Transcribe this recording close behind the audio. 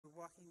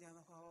down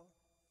the hall,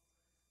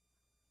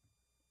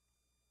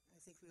 I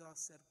think we all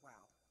said,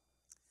 wow.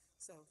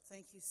 So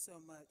thank you so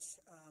much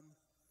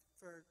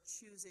for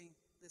choosing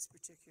this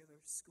particular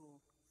school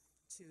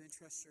to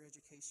entrust your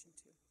education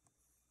to.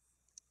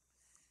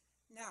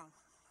 Now,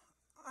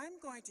 I'm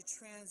going to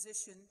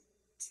transition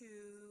to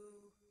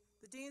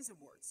the Dean's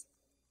Awards.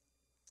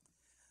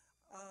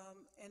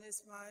 And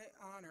it's my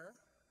honor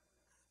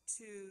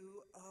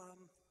to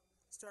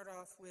start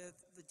off with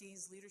the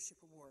Dean's Leadership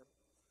Award,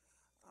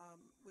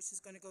 which is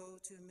going to go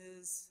to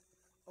Ms.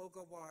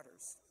 Olga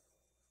Waters.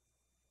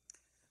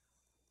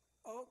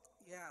 Oh,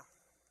 yeah.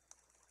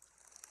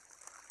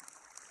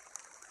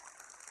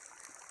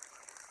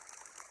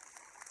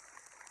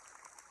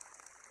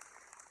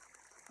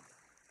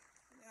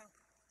 Now,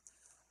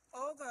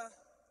 Olga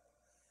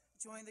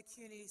joined the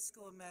CUNY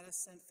School of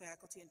Medicine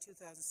faculty in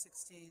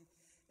 2016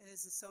 and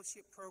is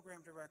Associate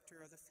Program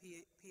Director of the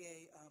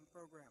PA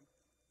program.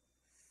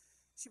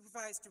 She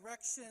provides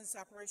directions,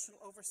 operational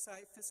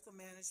oversight, fiscal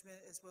management,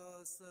 as well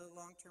as the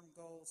long-term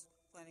goals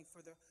planning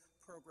for the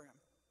program.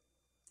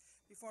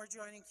 Before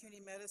joining CUNY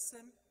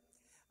Medicine,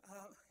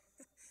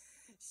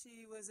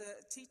 she was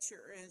a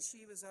teacher, and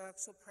she was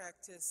also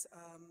practiced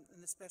in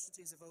the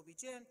specialties of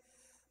OB-GYN,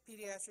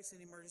 pediatrics,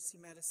 and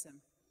emergency medicine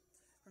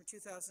from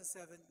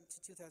 2007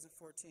 to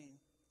 2014.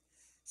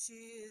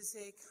 She is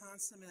a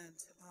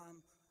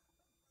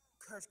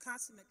her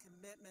consummate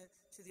commitment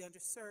to the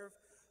underserved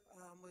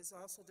was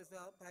also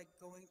developed by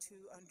going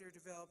to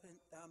underdeveloped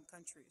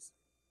countries.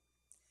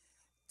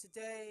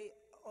 Today,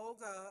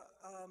 Olga,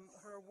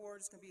 her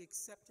award is going to be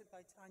accepted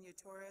by Tanya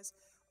Torres.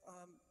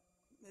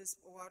 Ms.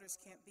 Waters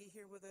can't be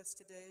here with us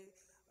today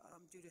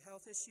due to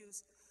health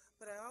issues,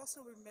 but I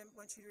also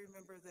want you to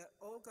remember that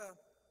Olga,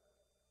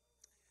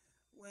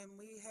 when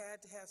we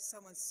had to have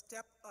someone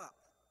step up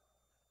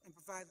and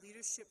provide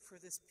leadership for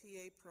this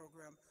PA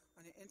program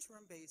on an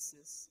interim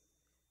basis,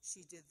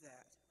 she did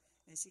that.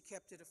 And she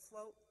kept it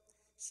afloat,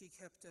 she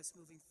kept us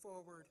moving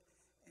forward,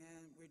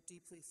 and we're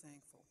deeply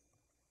thankful.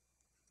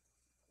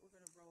 We're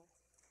going to roll.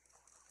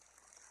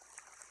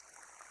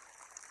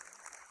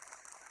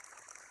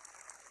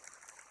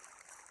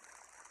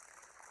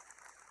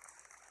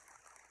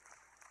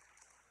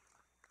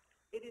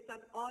 It is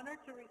an honor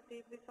to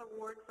receive this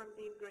award from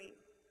Dean Green.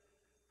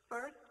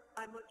 First,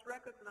 I must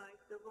recognize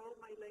the role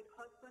my late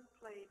husband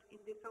played in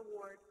this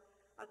award,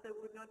 as I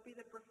would not be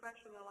the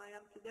professional I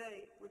am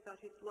today without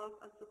his love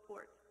and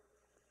support.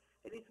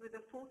 It is with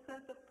a full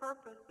sense of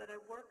purpose that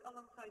I work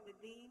alongside the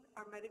Dean,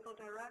 our Medical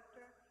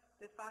Director,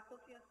 the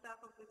faculty and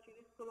staff of the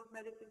CUNY School of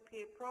Medicine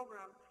PA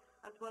program,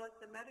 as well as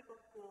the medical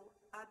school,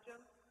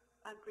 adjuncts,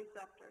 and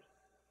preceptors.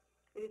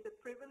 It is a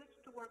privilege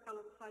to work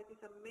alongside this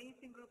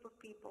amazing group of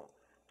people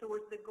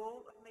towards the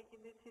goal of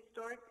making this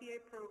historic PA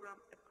program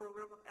a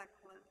program of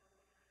excellence.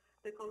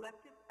 The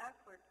collective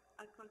effort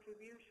and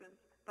contributions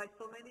by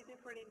so many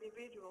different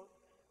individuals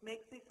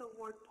makes this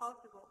award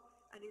possible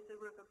and is a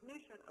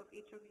recognition of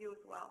each of you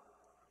as well.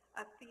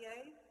 As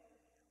PAs,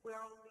 we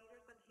are all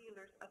leaders and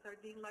healers, as our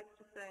Dean likes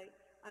to say,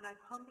 and I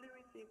humbly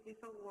receive this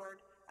award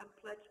and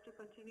pledge to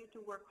continue to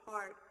work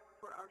hard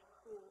for our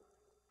school,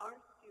 our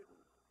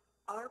students,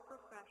 our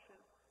profession,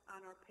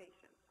 and our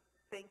patients.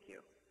 Thank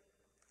you.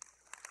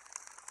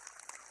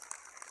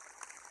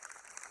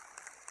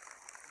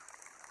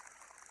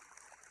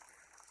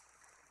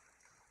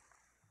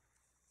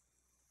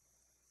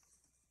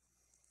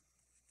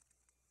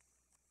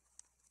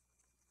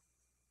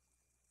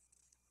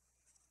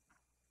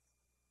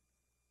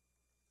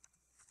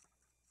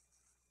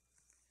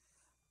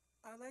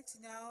 I'd like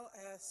to now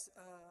ask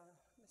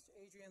Mr.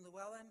 Adrian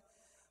Llewellyn,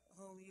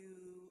 whom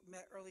you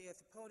met earlier at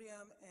the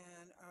podium,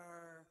 and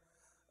our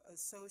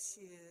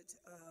Associate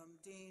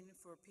Dean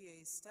for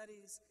PA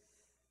Studies,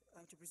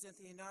 to present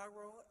the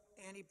inaugural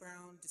Annie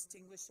Brown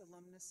Distinguished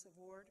Alumnus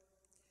Award.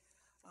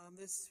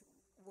 This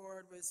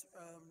award was,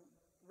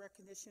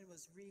 recognition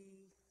was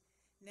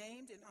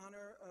renamed in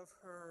honor of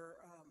her,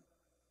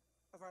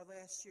 of our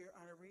last year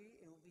honoree.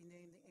 It will be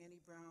named the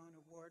Annie Brown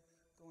Award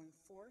going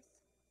forth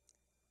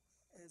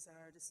as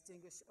our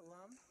distinguished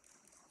alum.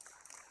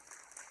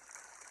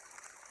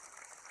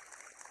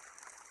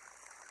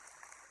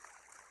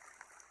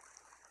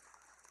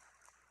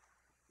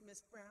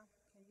 Ms. Brown,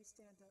 can you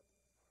stand up?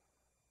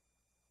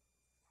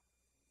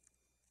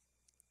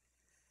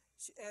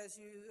 As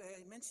you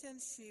mentioned,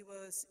 she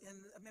was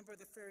a member of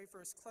the very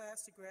first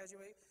class to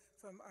graduate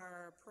from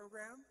our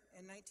program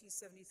in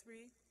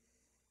 1973.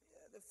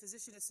 The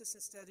Physician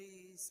Assistant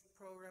Studies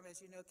program,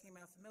 as you know, came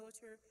out of the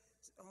military.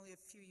 It's only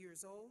a few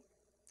years old.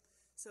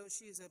 So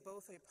she is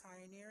both a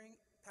pioneer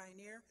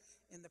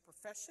in the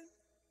profession,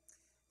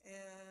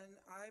 and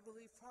I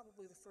believe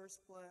probably the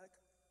first black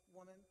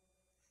woman.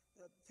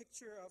 The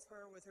picture of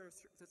her with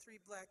the three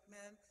black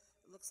men,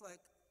 it looks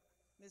like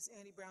Miss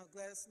Annie Brown,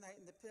 Gladys Knight,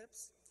 and the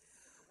Pips.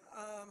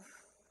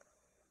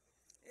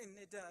 And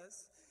it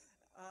does.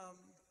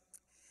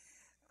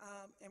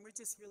 And we're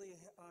just really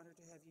honored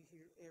to have you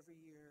here every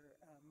year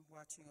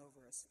watching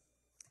over us.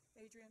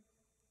 Adrian?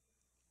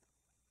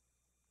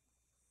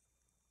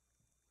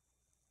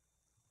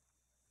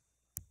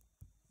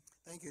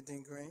 Thank you,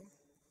 Dean Green.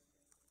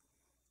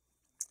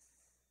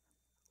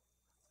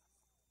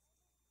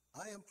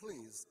 I am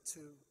pleased to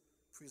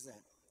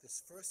present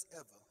this first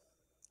ever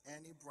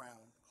Annie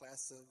Brown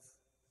Class of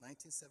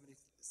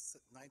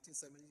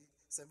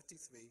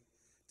 1973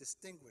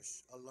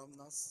 Distinguished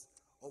Alumnus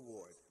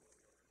Award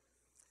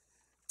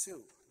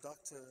to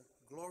Dr.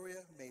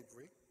 Gloria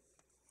Mabry.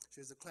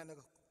 She is a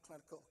clinical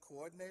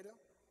coordinator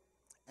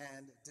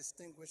and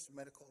distinguished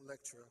medical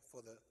lecturer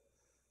for the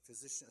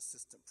Physician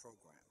Assistant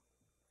Program.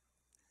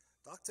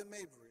 Dr.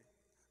 Mabry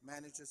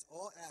manages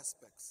all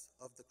aspects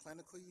of the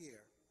clinical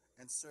year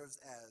and serves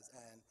as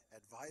an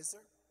advisor,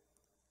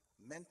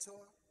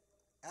 mentor,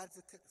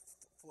 advocate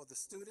for the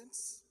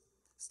students,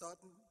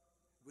 starting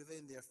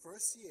within their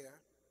first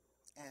year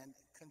and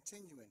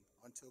continuing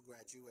until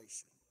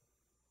graduation.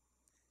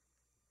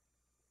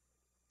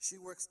 She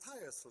works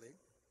tirelessly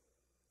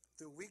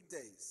through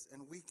weekdays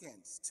and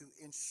weekends to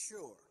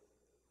ensure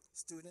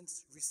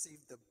students receive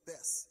the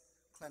best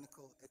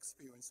clinical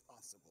experience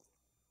possible.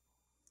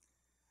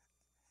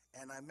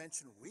 And I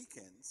mention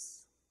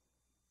weekends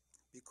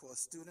because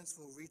students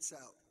will reach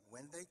out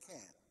when they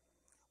can,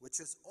 which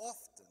is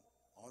often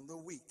on the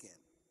weekend.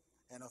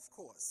 And of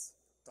course,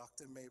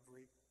 Dr.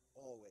 Mabry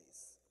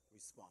always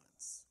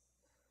responds.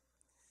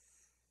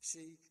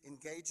 She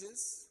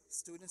engages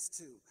students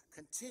to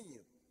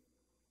continue,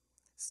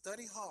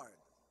 study hard,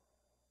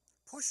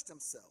 push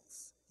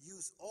themselves,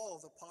 use all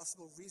the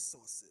possible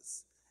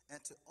resources,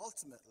 and to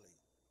ultimately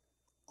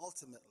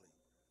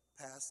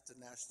pass the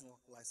national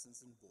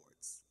licensing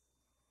boards.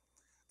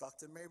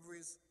 Dr.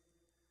 Mabry's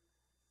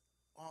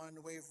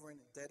unwavering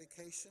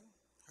dedication,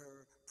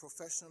 her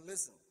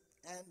professionalism,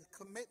 and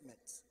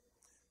commitment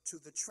to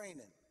the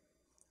training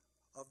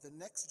of the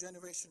next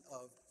generation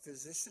of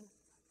physician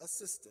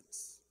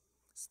assistants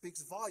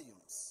speaks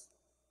volumes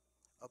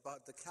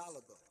about the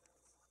caliber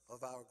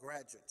of our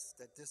graduates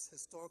that this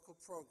historical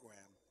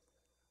program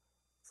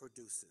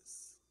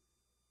produces.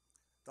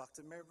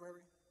 Dr.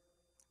 Mabry,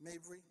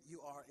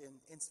 you are an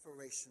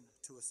inspiration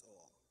to us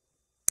all.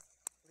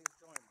 Please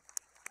join me.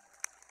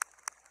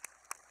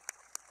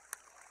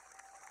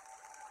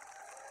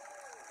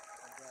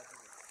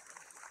 Congratulations.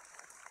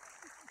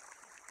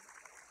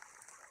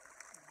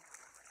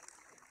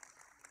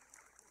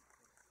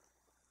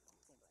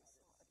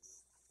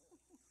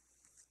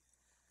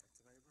 Dr.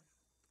 Mabry?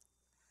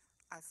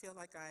 I feel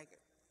like I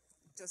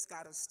just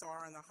got a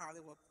star on the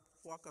Hollywood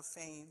Walk of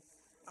Fame.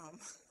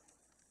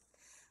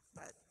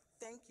 But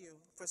thank you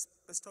for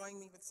bestowing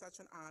me with such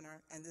an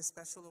honor and this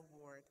special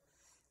award.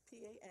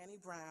 PA Annie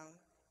Brown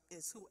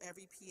is who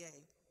every PA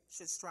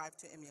should strive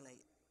to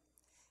emulate.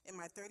 In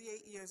my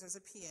 38 years as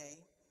a PA,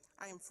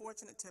 I am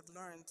fortunate to have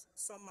learned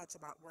so much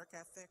about work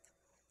ethic,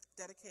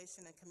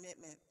 dedication, and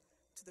commitment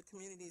to the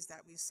communities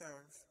that we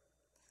serve.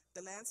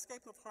 The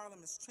landscape of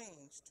Harlem has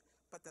changed,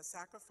 but the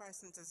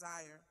sacrifice and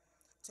desire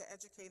to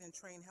educate and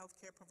train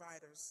healthcare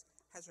providers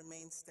has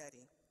remained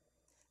steady.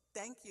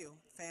 Thank you,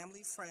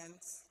 family,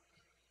 friends,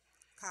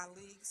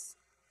 colleagues,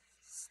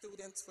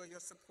 students, for your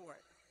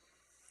support.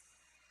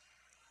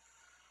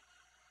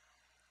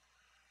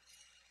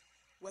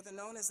 Whether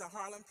known as the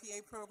Harlem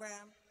PA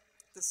Program,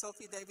 the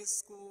Sophie Davis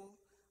School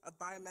of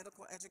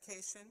Biomedical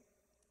Education,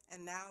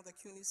 and now the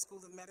CUNY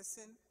School of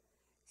Medicine,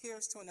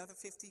 here's to another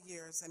 50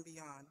 years and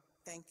beyond.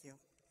 Thank you.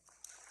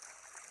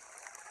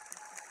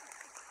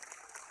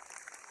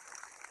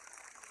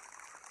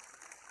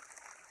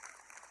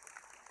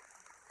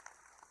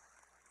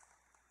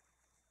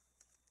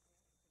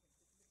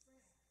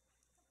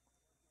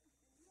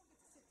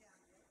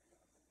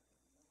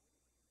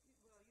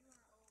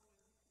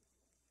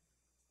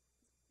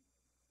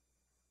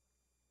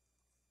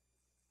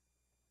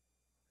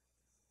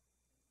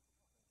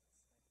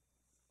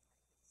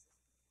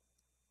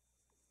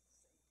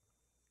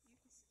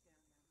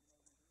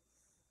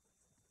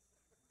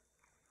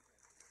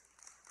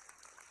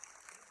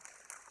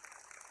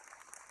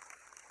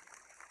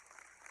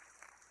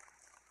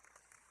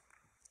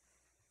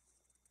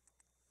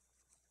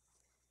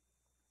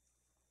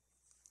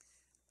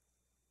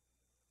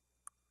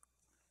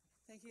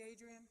 Thank you,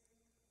 Adrian.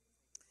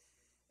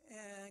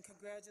 And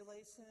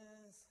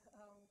congratulations,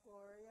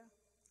 Gloria,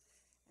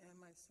 and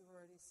my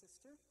sorority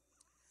sister.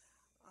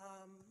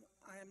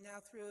 I am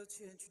now thrilled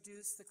to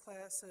introduce the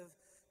class of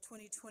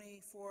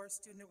 2024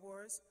 Student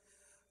Awards.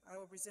 I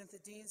will present the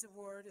Dean's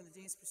Award and the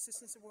Dean's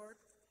Persistence Award,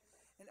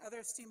 and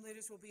other esteemed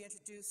leaders will be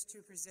introduced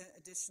to present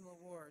additional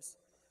awards.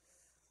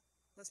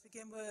 Let's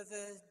begin with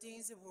the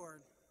Dean's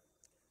Award.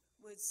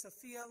 Would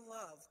Sophia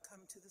Love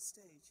come to the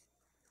stage?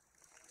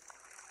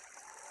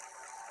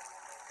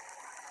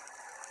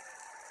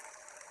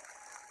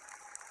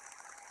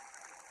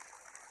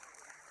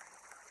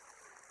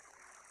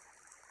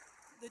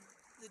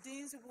 The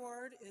Dean's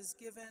Award is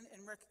given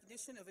in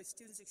recognition of a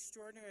student's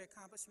extraordinary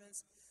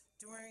accomplishments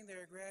during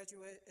their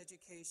graduate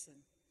education.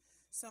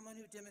 Someone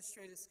who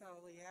demonstrated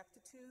scholarly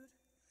aptitude,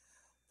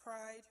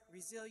 pride,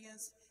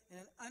 resilience,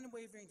 and an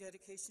unwavering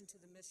dedication to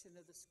the mission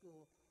of the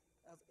school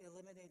of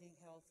eliminating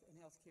health and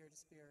healthcare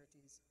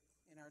disparities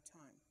in our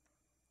time.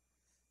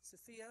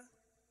 Sophia,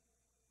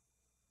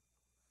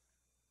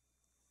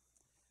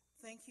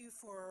 Thank you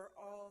for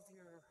all of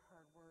your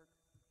hard work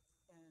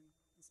and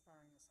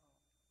inspiring us all.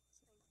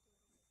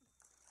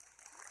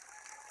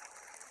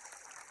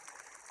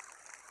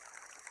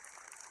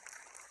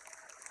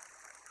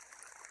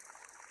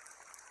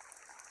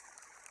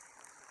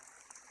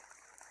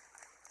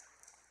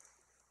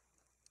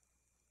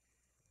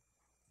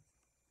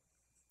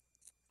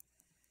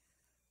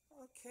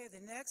 Okay,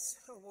 the next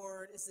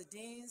award is the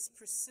Dean's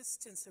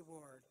Persistence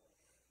Award.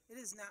 It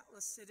is not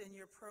listed in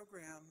your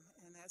program,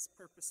 and that's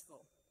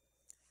purposeful.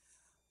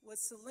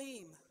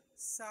 Wasalim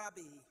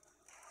Sabi.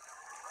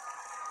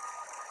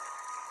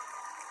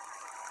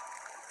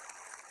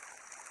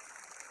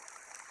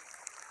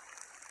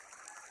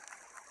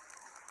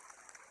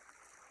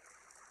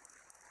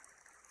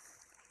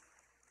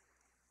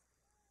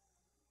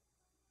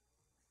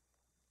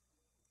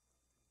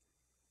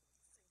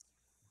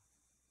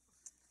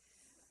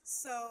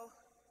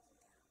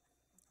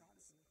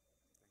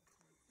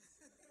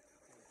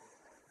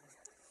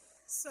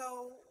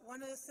 So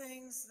one of the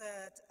things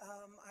that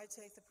I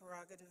take the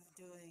prerogative of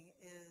doing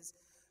is,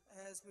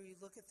 as we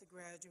look at the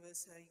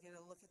graduates, I get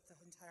a look at the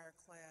entire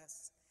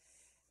class,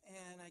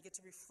 and I get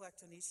to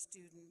reflect on each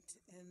student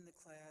in the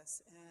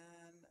class,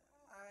 and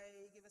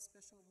I give a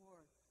special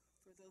award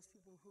for those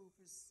people who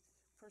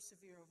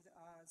persevere over the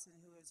odds and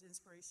who is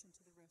inspiration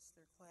to the rest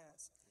of their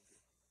class,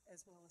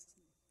 as well as to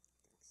me.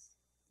 Thanks.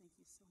 Thank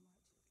you so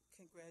much.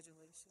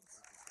 Congratulations.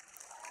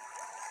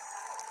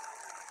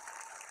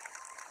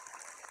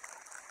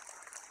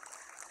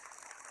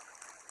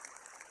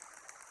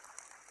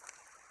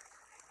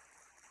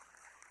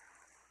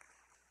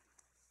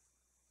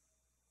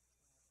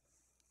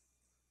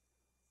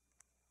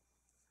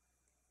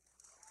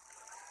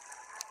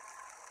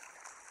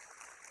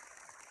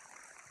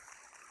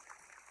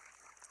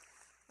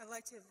 I'd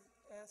like to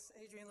ask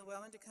Adrienne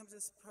Llewellyn to come to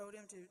this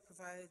podium to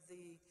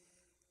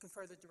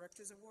confer the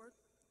Director's Award.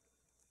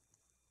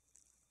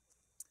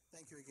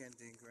 Thank you again,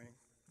 Dean Green.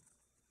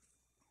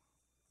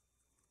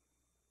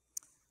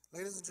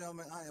 Ladies and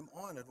gentlemen, I am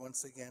honored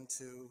once again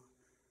to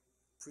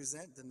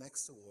present the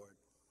next award,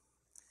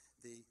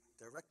 the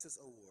Director's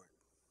Award.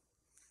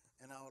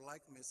 And I would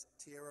like Ms.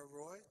 Tierra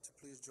Roy to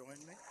please join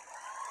me.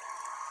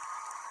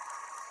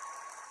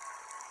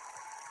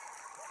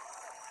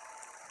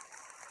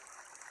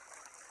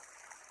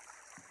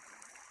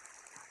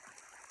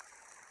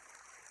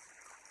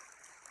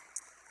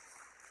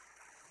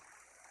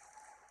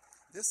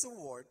 This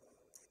award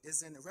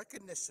is in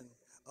recognition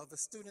of a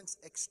student's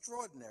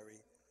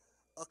extraordinary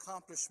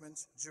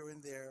accomplishments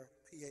during their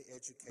PA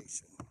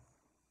education.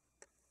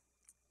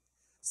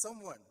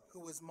 Someone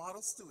who is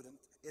model student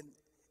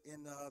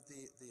in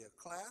the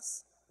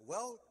class,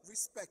 well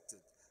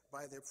respected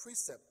by their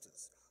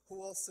preceptors,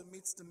 who also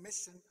meets the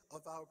mission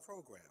of our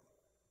program.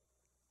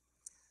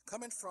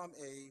 Coming from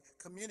a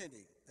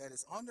community that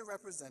is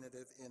underrepresented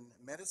in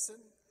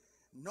medicine,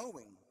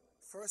 knowing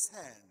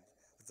firsthand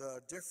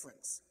the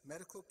difference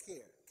medical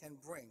care can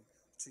bring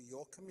to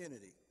your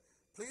community.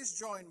 Please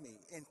join me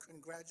in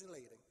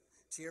congratulating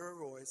Tierra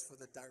Royce for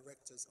the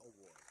Director's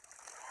Award.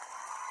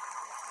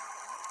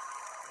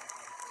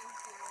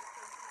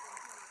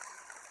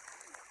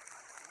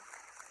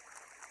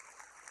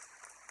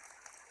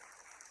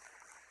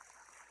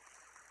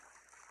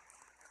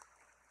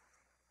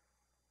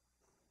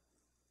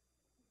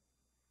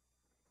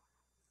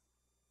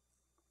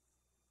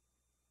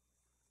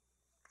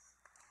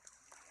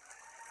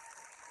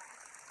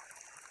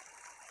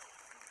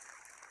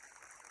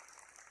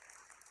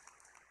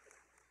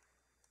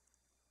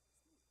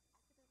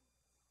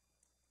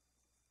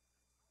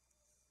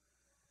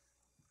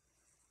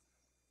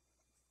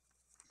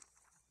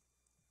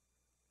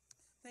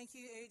 Thank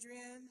you,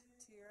 Adrienne,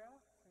 Tierra.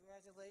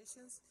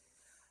 Congratulations.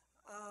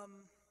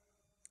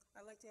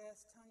 I'd like to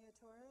ask Tanya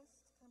Torres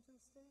to come to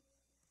the stage.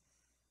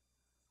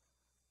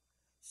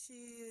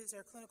 She is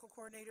our clinical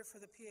coordinator for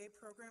the PA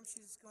program.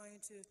 She's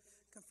going to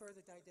confer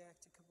the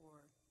didactic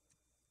award.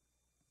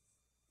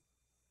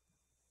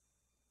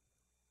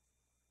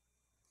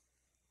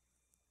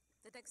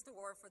 The next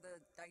award for the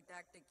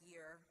didactic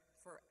year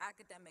for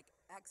academic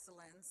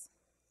excellence,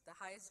 the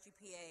highest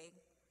GPA,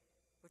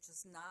 which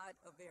is not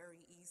a very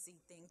easy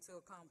thing to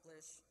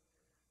accomplish,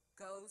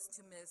 goes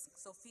to Ms.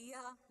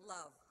 Sophia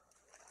Love.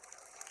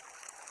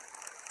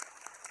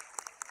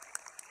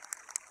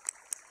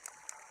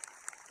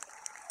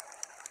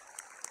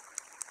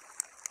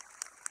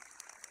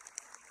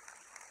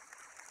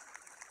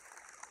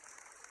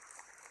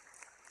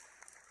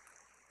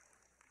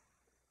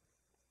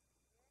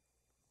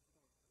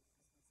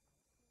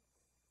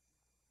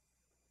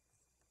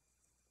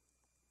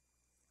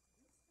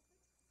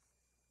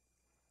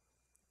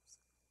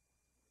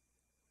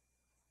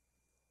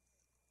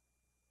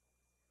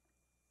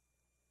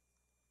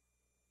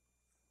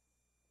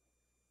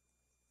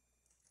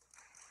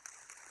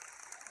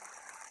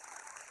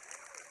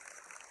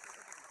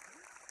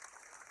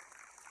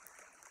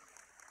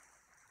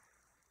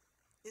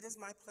 It is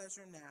my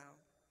pleasure now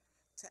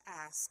to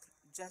ask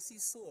Jessie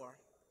Soar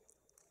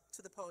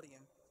to the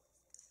podium.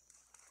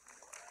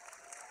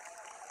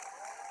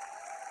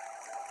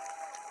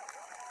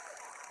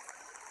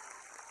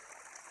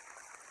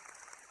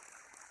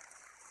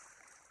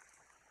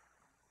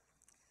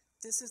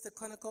 This is the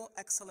Clinical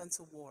Excellence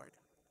Award.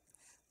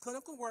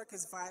 Clinical work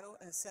is vital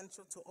and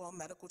essential to all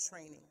medical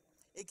training.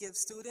 It gives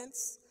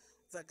students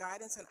the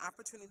guidance and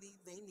opportunity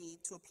they need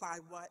to apply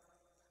what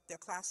their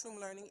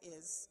classroom learning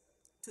is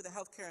to the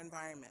healthcare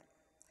environment.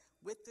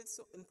 With this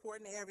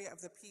important area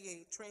of the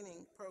PA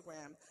training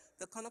program,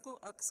 the Clinical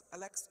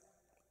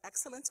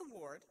Excellence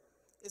Award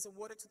is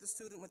awarded to the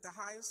student with the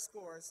highest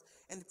scores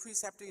in the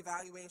preceptor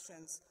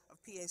evaluations of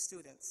PA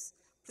students.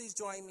 Please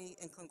join me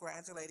in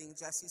congratulating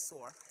Jessie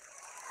Soar.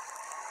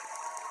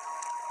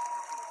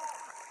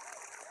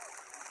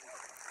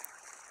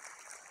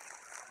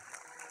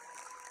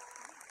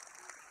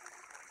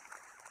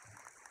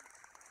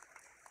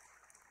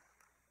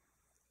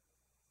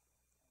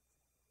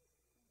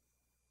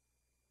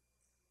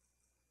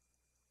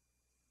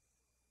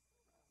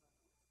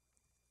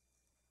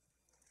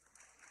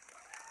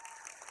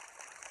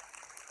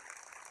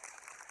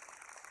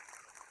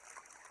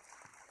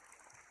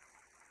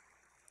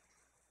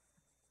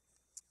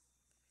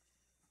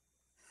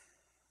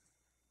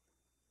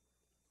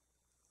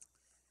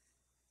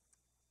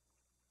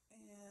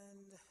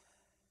 And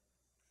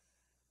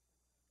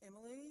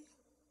Emily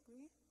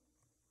Green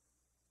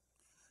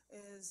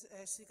is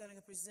actually going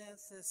to present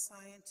the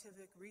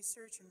scientific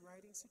research and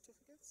writing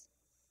certificates.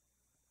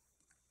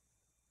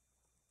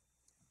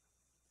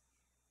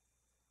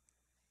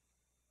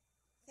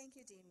 Thank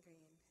you, Dean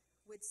Green.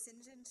 Would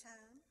Sinjin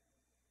Chan,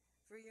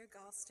 Vrier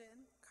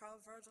Galston, Carl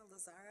Virgil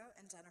Lazaro,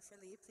 and Jennifer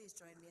Lee please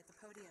join me at the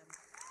podium?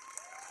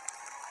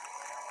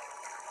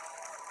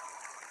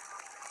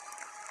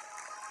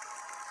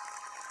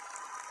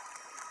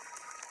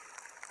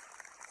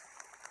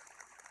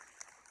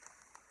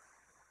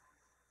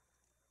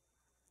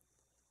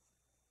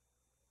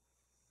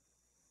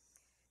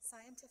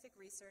 Scientific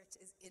research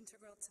is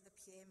integral to the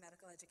PA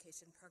medical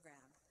education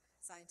program.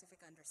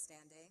 Scientific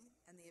understanding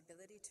and the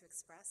ability to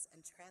express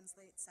and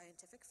translate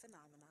scientific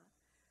phenomena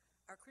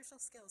are crucial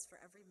skills for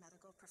every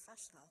medical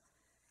professional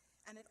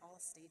and at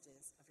all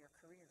stages of your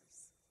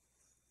careers.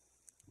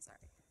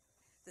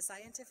 The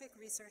scientific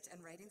research and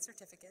writing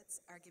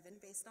certificates are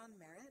given based on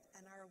merit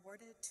and are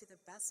awarded to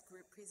the best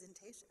group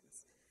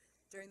presentations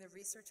during the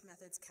Research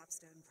Methods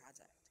Capstone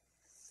Project.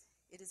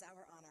 It is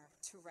our honor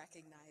to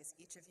recognize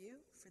each of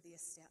you for the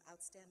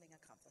outstanding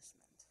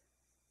accomplishment.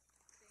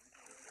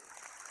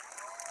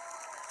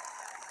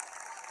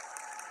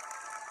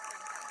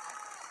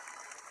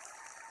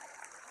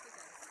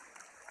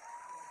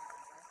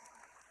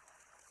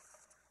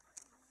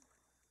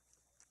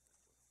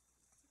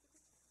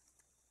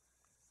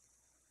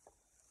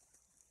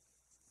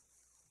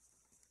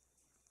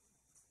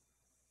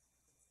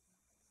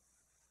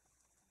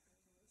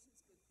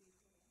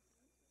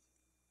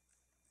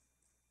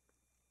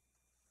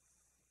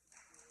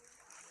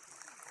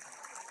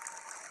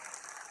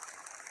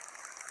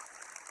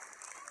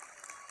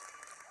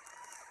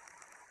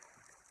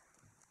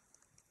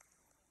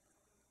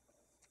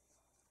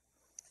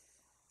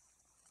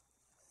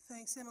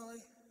 Thanks, Emily.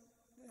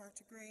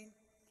 Dr. Green.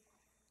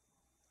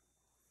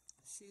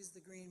 She's the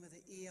Green with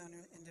an E on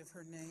the end of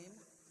her name,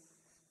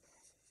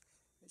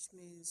 which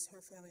means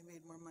her family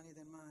made more money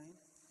than mine.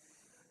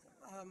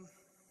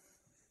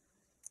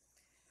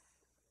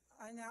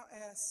 I now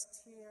ask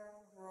Tiara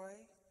Roy,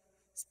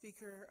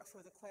 speaker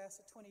for the class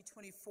of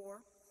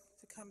 2024,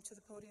 to come to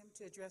the podium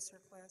to address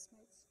her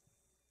classmates.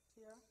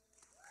 Tiara?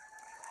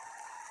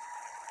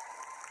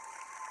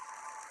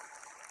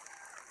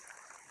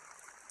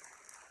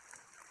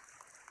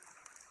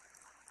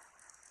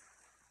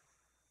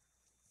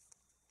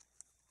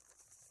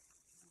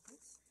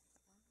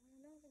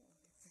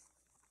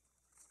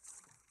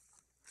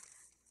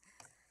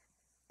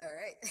 All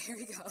right, here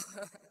we go.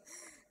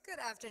 Good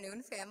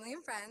afternoon, family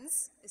and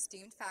friends,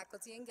 esteemed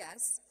faculty and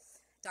guests,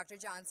 Dr.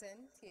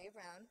 Johnson, TA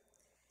Brown,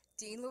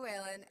 Dean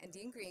Llewellyn, and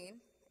Dean Green,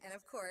 and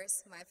of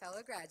course, my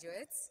fellow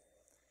graduates.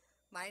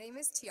 My name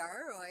is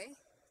Tiara Roy,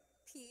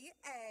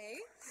 PA.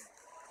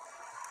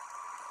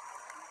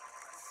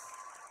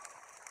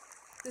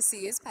 The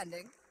C is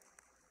pending.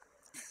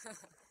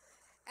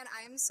 And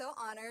I am so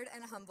honored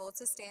and humbled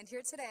to stand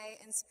here today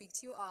and speak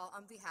to you all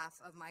on behalf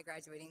of my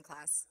graduating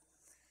class.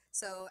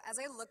 So as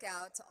I look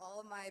out to all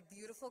of my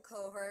beautiful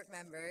cohort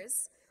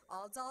members,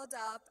 all dolled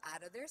up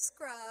out of their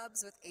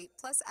scrubs with 8+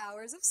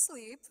 hours of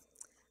sleep,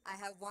 I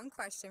have one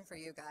question for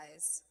you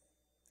guys.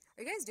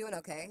 Are you guys doing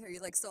okay? Are you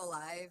like still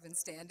alive and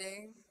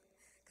standing?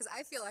 Because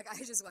I feel like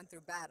I just went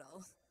through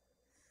battle.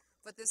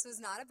 But this was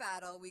not a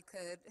battle we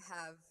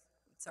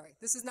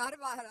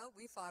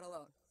fought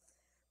alone.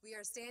 We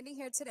are standing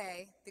here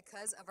today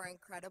because of our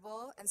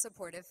incredible and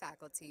supportive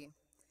faculty.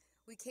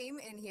 We came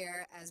in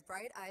here as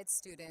bright-eyed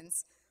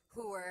students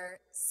who were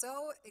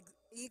so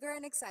eager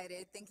and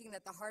excited, thinking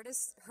that the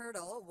hardest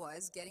hurdle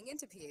was getting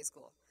into PA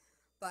school.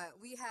 But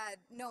we had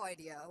no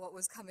idea what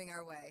was coming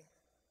our way.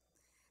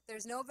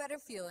 There's no better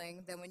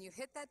feeling than when you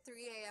hit that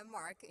 3 a.m.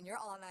 mark in your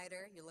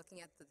all-nighter, you're looking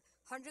at the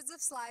hundreds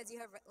of slides you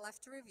have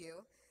left to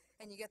review,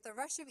 and you get the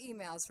rush of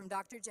emails from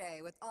Dr.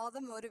 J with all the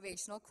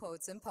motivational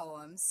quotes and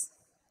poems.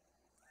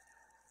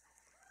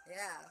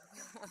 Yeah.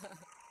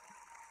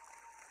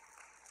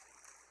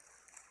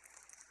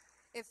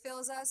 It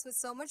fills us with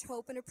so much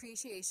hope and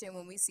appreciation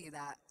when we see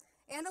that.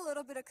 And a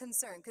little bit of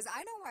concern, because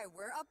I know why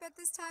we're up at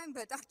this time,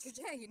 but Dr.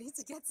 J, you need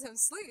to get some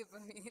sleep. I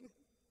mean,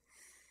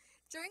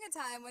 during a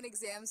time when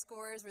exam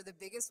scores were the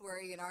biggest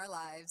worry in our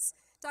lives,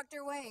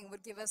 Dr. Wang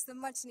would give us the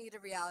much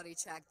needed reality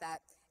check that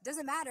it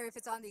doesn't matter if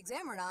it's on the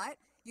exam or not,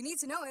 you need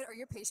to know it or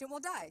your patient will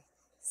die.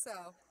 So,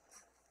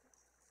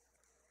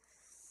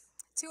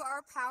 to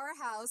our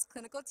powerhouse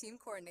clinical team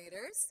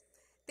coordinators,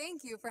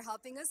 thank you for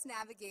helping us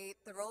navigate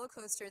the roller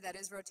coaster that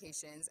is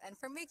rotations and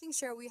for making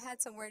sure we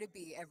had somewhere to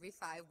be every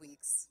 5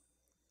 weeks.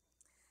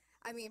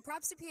 I mean,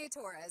 props to PA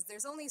Torres.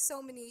 There's only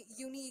so many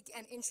unique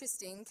and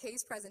interesting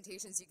case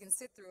presentations you can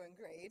sit through and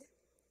grade.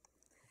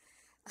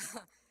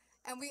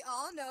 And we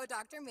all know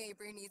Dr.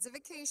 Mabry needs a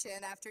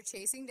vacation after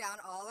chasing down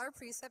all our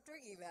preceptor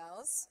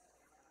emails.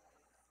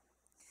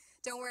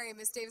 Don't worry,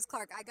 Miss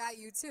Davis-Clark, I got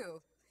you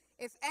too.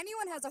 If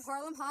anyone has a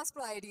Harlem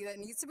hospital ID that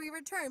needs to be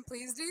returned,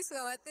 please do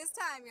so. At this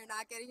time, you're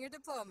not getting your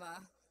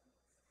diploma.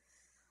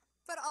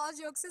 But all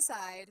jokes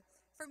aside,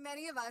 for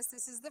many of us,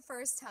 this is the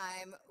first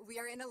time we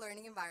are in a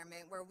learning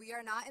environment where we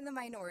are not in the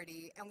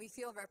minority and we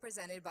feel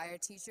represented by our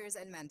teachers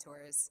and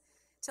mentors.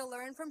 To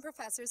learn from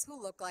professors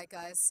who look like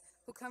us,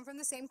 who come from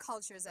the same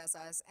cultures as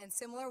us, and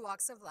similar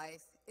walks of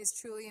life is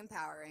truly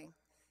empowering.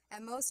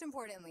 And most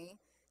importantly,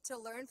 to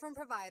learn from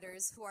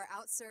providers who are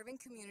out serving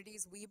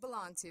communities we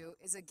belong to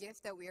is a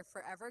gift that we are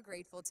forever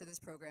grateful to this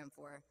program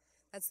for.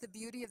 That's the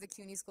beauty of the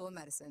CUNY School of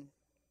Medicine.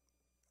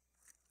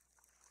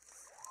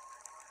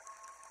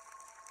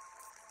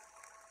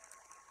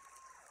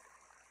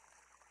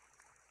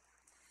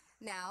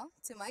 Now,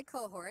 to my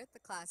cohort, the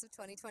class of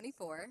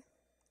 2024.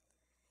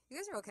 You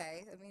guys are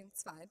okay. I mean,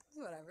 it's fine.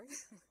 Whatever.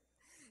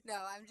 No,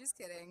 I'm just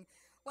kidding.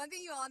 One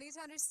thing you all need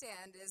to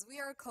understand is we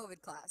are a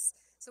COVID class.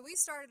 So we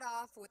started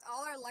off with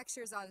all our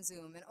lectures on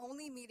Zoom and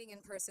only meeting in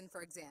person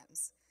for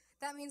exams.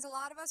 That means a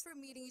lot of us were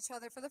meeting each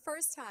other for the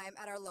first time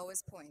at our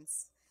lowest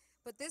points.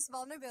 But this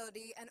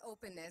vulnerability and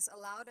openness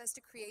allowed us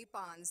to create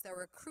bonds that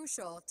were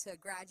crucial to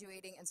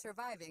graduating and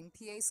surviving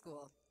PA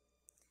school.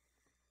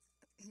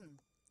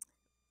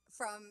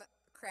 From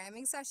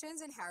cramming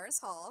sessions in Harris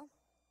Hall,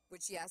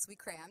 which yes, we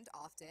crammed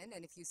often,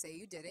 and if you say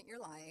you didn't, you're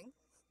lying,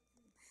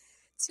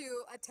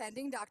 to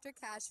attending Dr.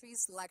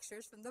 Cashby's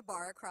lectures from the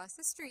bar across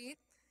the street.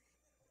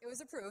 It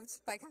was approved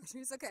by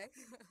Cashby's, okay.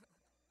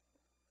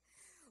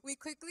 We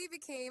quickly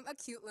became a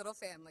cute little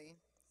family.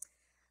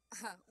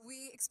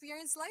 We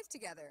experienced life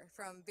together,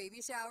 from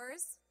baby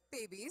showers,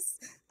 babies,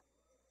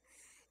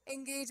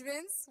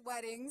 engagements,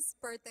 weddings,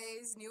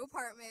 birthdays, new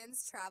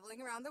apartments,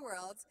 traveling around the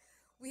world.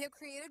 We have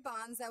created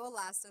bonds that will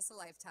last us a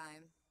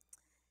lifetime.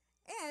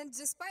 And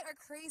despite our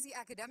crazy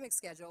academic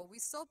schedule, we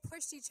still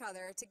pushed each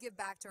other to give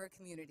back to our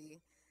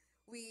community.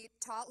 We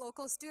taught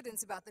local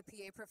students about the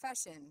PA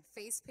profession,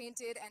 face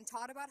painted and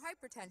taught about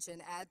hypertension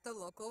at the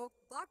local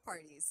block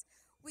parties.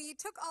 We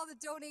took all the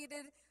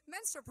donated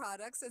menstrual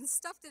products and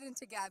stuffed it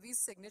into Gabby's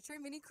signature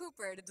Mini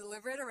Cooper to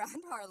deliver it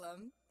around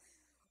Harlem.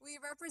 We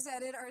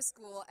represented our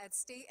school at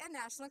state and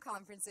national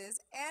conferences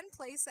and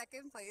placed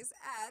second place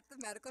at the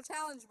Medical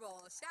Challenge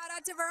Bowl. Shout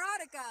out to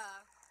Veronica.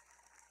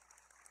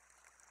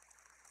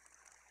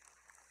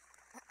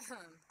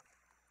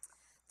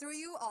 Through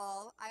you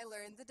all, I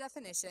learned the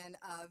definition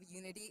of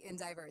unity in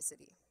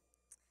diversity.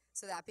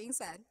 So that being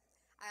said,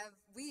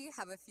 we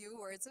have a few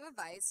words of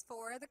advice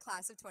for the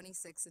class of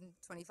 26 and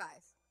 25.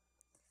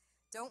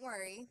 Don't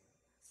worry,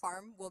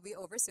 farm will be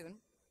over soon.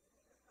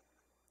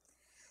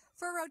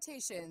 For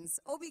rotations,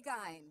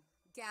 OB-GYN,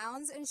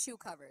 gowns and shoe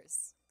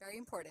covers, very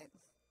important.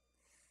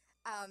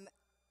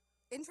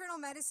 Internal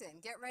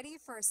medicine, get ready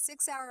for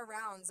 6-hour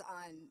rounds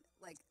on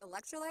like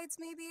electrolytes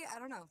maybe, I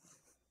don't know.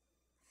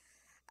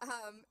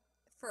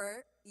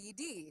 For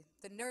ED,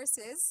 the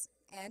nurses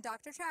and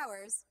Dr.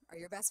 Trowers are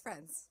your best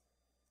friends.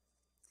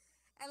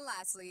 And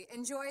lastly,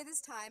 enjoy this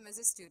time as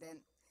a student.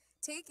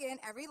 Take in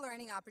every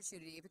learning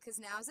opportunity because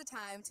now's the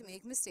time to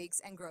make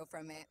mistakes and grow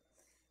from it.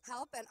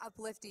 Help and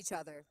uplift each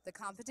other. The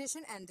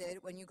competition ended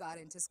when you got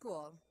into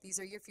school. These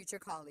are your future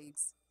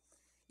colleagues.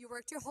 You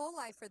worked your whole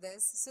life for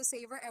this, so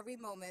savor every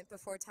moment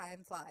before time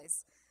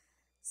flies.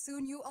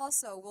 Soon you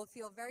also will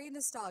feel very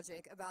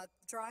nostalgic about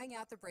drawing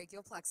out the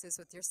brachial plexus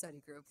with your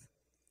study group.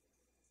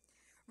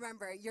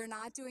 Remember, you're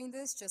not doing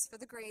this just for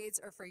the grades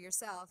or for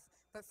yourself,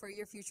 but for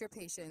your future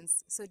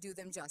patients, so do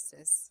them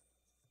justice.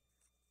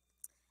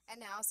 And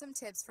now some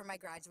tips for my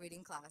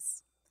graduating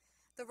class.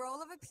 The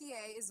role of a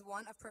PA is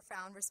one of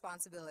profound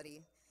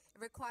responsibility.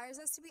 It requires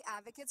us to be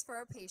advocates for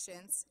our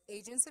patients,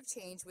 agents of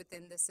change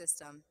within the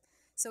system.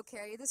 So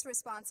carry this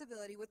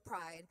responsibility with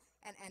pride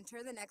and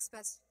enter the next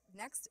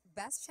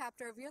best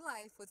chapter of your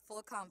life with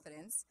full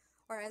confidence,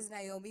 or as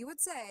Naomi would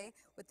say,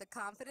 with the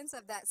confidence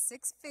of that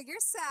 6-figure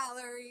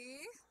salary.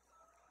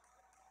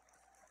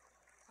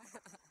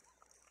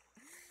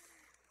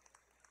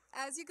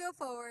 As you go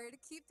forward,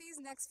 keep these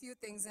next few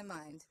things in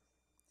mind.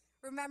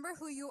 Remember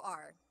who you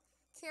are.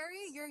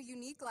 Carry your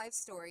unique life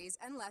stories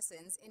and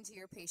lessons into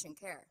your patient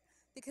care,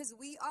 because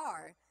we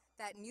are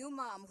that new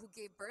mom who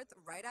gave birth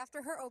right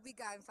after her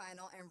OB-GYN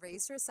final and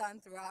raised her son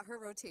throughout her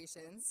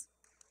rotations.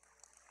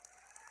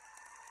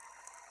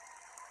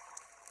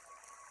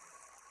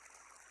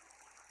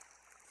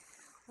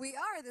 We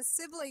are the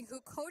sibling who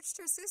coached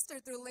her sister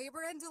through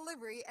labor and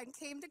delivery and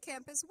came to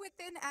campus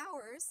within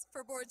hours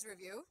for boards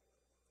review.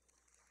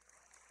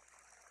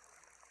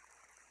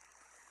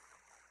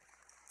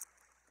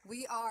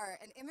 We are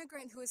an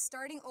immigrant who is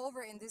starting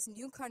over in this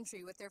new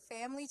country with their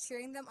family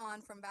cheering them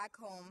on from back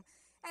home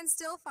and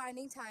still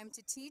finding time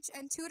to teach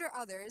and tutor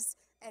others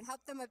and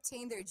help them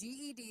obtain their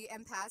GED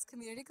and pass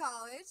community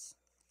college.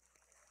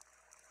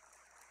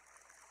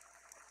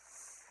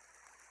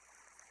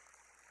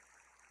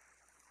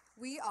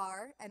 We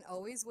are, and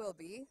always will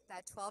be,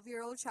 that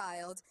 12-year-old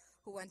child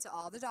who went to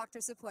all the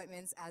doctor's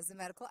appointments as the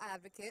medical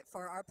advocate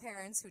for our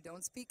parents who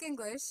don't speak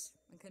English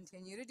and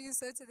continue to do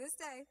so to this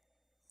day.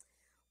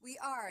 We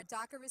are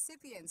DACA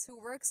recipients who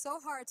work so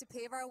hard to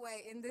pave our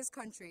way in this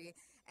country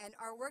and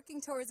are working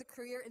towards a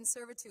career in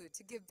servitude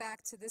to give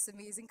back to this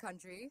amazing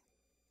country.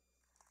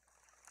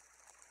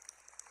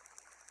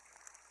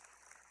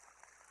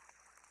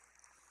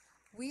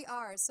 We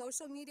are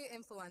social media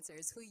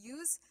influencers who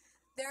use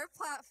their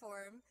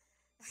platform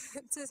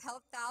to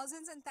help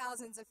thousands and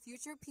thousands of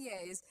future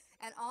PAs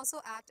and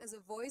also act as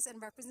a voice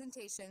and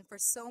representation for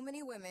so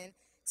many women,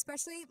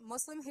 especially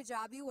Muslim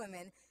hijabi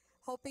women,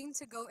 hoping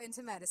to go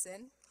into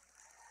medicine.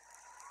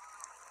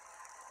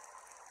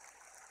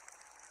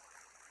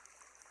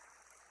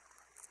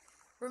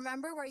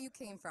 Remember where you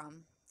came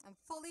from. I'm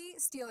fully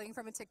stealing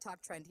from a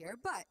TikTok trend here,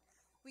 but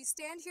we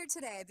stand here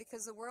today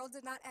because the world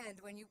did not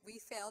end when we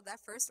failed that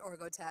first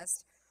orgo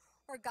test,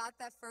 or got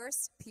that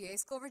first PA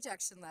school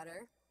rejection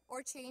letter,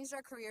 or changed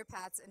our career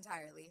paths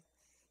entirely.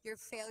 Your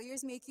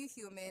failures make you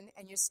human,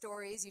 and your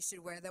stories, you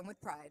should wear them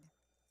with pride.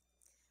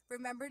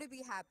 Remember to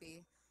be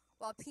happy.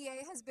 While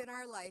PA has been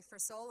our life for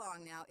so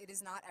long now, it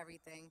is not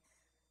everything.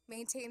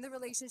 Maintain the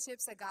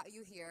relationships that got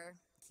you here.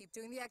 Keep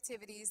doing the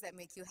activities that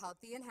make you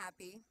healthy and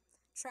happy.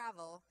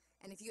 Travel,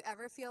 and if you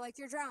ever feel like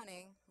you're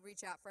drowning,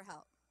 reach out for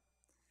help.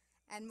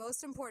 And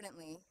most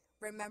importantly,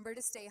 remember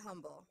to stay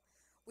humble.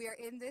 We are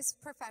in this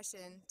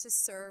profession to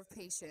serve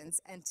patients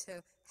and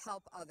to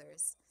help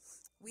others.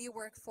 We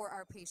work for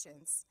our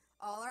patients.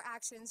 All our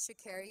actions should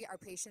carry our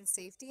patients'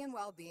 safety and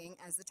well-being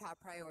as the top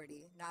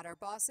priority, not our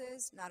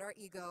bosses, not our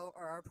ego,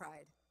 or our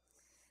pride.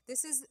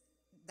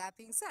 That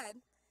being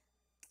said,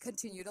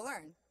 continue to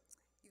learn.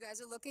 You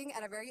guys are looking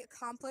at a very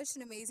accomplished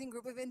and amazing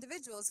group of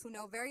individuals who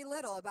know very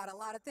little about a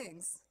lot of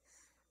things.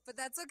 But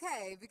that's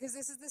okay, because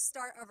this is the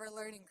start of our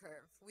learning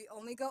curve. We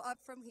only go up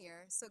from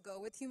here, so go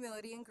with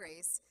humility and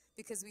grace,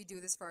 because we do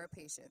this for our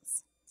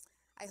patients.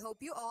 I hope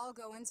you all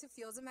go into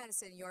fields of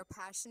medicine you're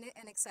passionate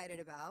and excited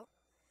about.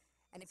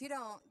 And if you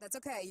don't, that's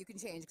okay, you can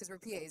change, because we're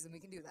PAs and we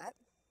can do that.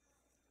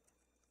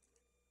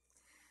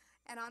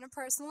 And on a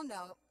personal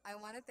note, I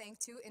want to thank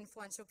two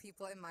influential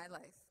people in my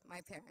life,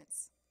 my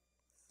parents.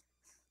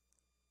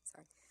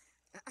 Sorry.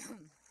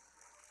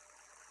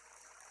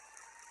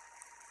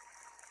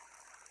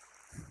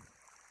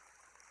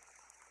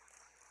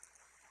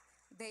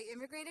 They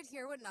immigrated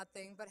here with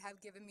nothing, but have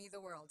given me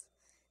the world.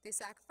 They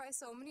sacrificed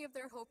so many of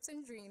their hopes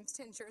and dreams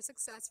to ensure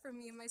success for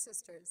me and my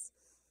sisters.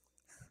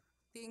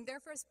 Being their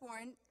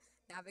firstborn,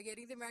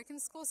 navigating the American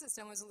school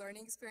system was a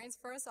learning experience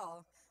for us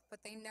all, but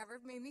they never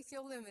made me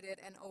feel limited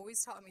and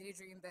always taught me to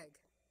dream big.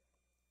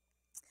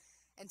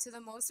 And to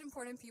the most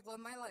important people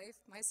in my life,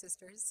 my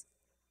sisters,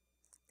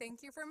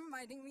 thank you for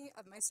reminding me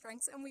of my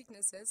strengths and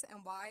weaknesses and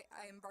why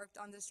I embarked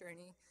on this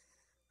journey.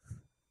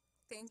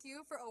 Thank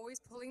you for always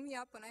pulling me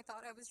up when I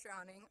thought I was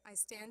drowning. I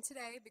stand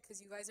today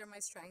because you guys are my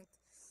strength.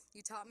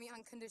 You taught me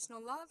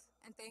unconditional love,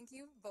 and thank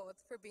you both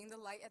for being the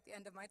light at the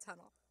end of my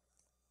tunnel.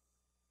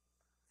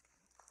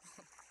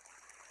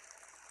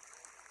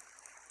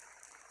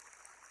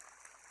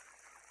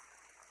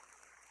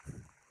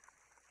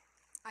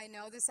 I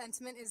know the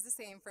sentiment is the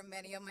same for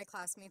many of my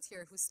classmates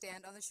here who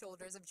stand on the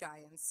shoulders of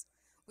giants.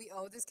 We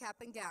owe this cap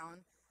and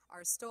gown,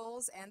 our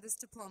stoles, and this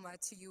diploma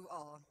to you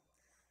all.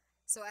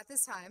 So at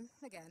this time,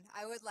 again,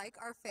 I would like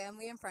our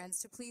family and friends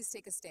to please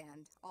take a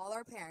stand. All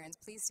our parents,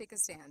 please take a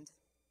stand.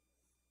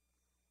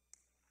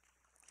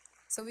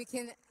 So we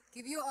can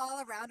give you all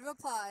a round of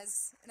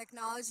applause and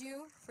acknowledge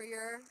you for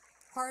your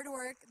hard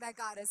work that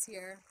got us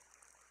here.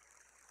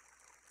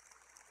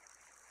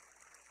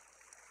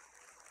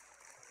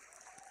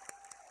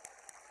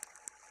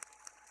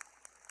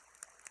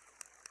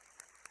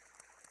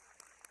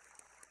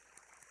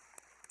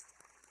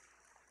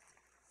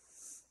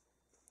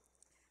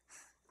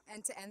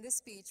 And to end this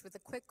speech with a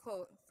quick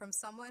quote from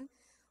someone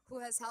who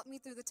has helped me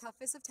through the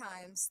toughest of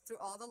times, through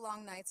all the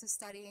long nights of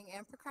studying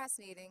and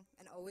procrastinating,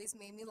 and always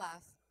made me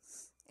laugh.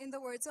 In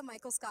the words of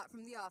Michael Scott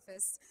from The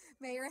Office,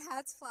 may your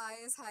hats fly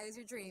as high as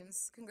your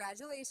dreams.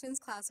 Congratulations,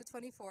 class of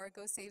 24,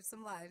 go save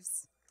some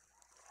lives.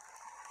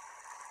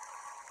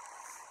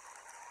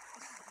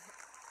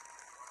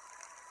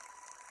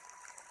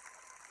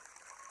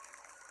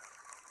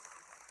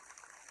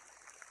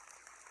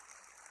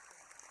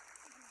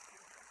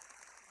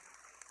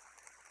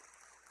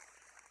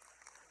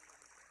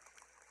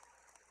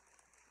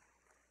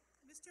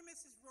 Mr. and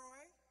Mrs.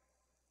 Roy,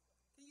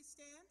 can you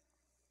stand?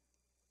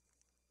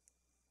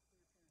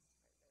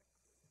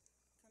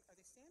 Are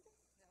they standing?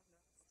 No,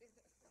 stay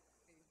there.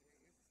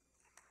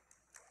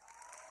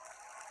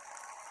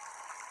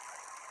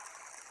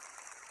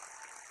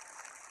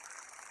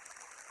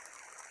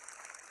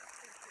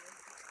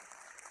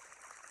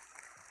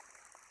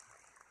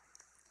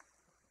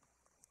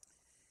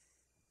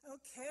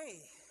 Okay,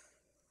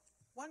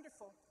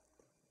 wonderful.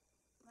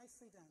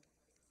 Nicely done.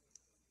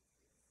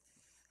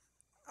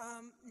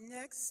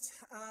 Next,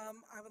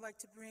 I would like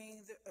to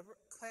bring the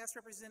class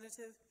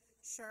representative,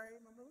 Shari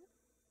Mahmood.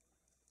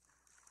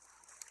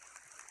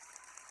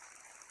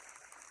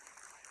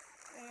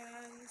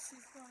 And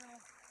she's going to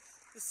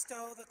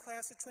bestow the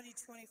class of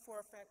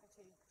 2024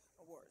 faculty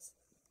awards.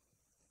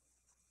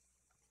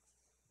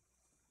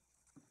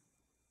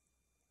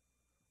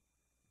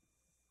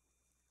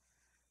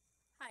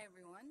 Hi,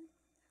 everyone.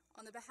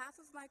 On the behalf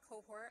of my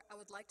cohort, I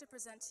would like to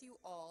present to you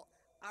all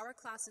our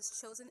class's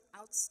chosen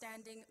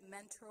Outstanding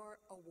Mentor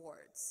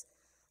Awards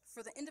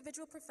for the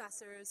individual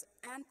professors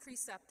and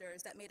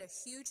preceptors that made a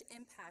huge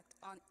impact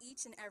on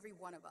each and every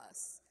one of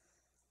us.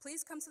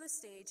 Please come to the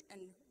stage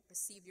and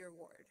receive your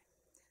award.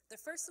 The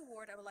first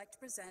award I would like to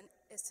present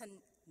is to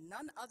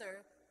none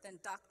other than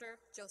Dr.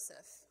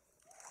 Joseph.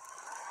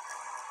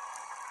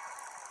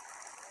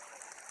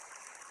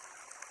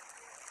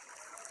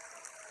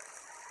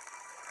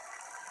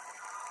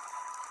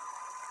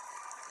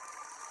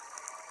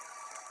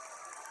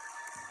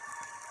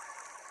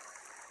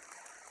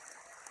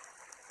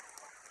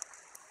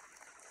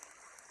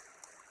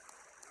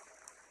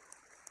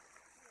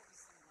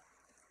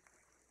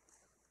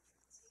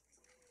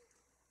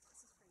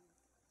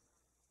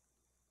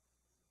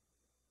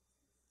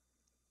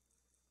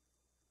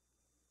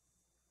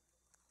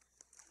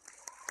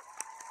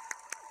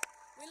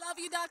 We love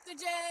you, Dr.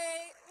 J.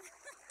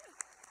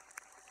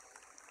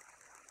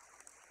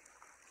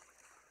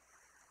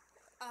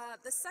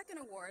 The second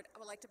award I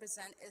would like to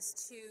present is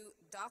to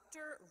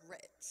Dr.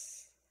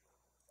 Rich.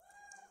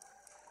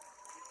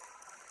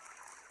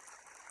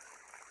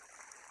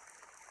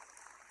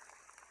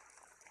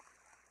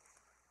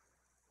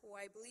 Who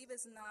I believe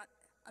is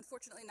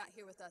unfortunately not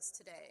here with us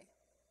today.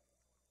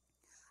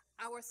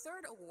 Our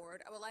third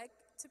award I would like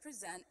to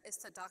present is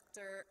to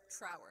Dr.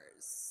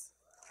 Trowers.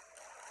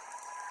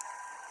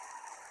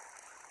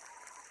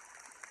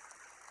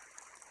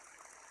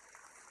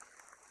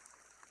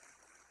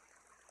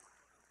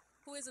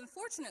 Who is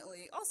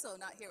unfortunately also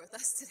not here with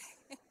us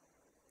today.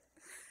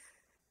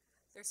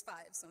 There's 5,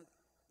 so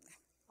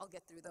I'll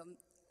get through them.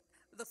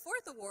 The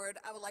fourth award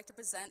I would like to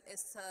present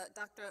is to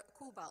Dr.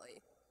 Kulbali.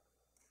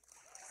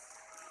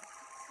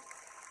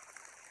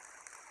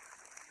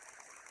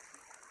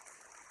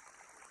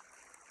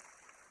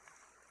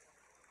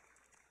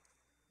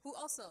 Who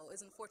also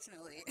is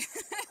unfortunately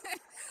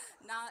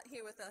not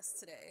here with us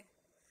today.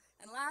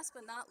 And last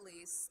but not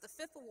least, the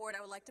fifth award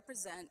I would like to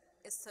present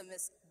is to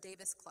Ms.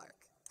 Davis Clark.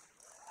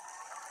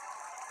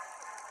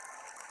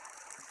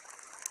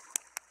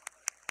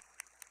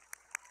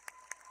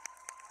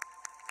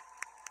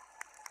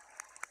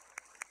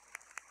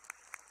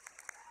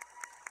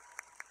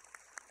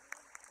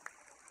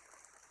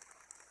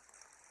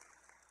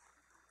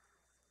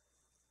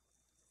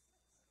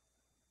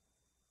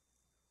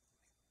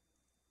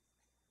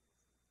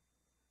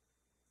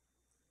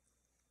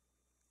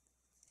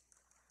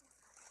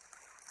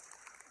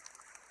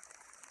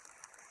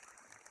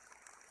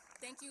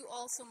 Thank you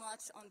all so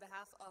much on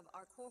behalf of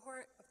our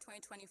cohort of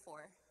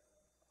 2024.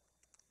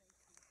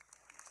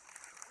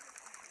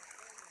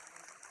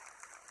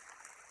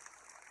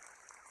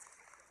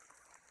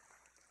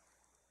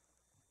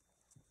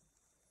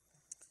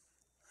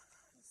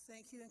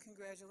 Thank you and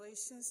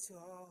congratulations to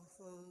all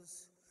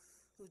those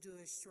who do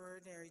an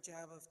extraordinary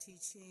job of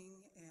teaching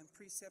and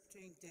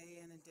precepting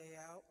day in and day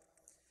out,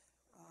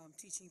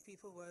 teaching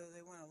people whether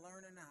they want to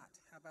learn or not.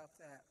 How about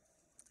that?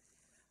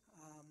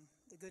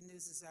 The good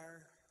news is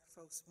our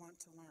folks want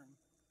to learn.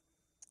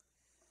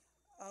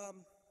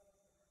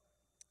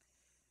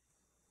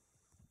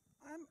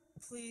 I'm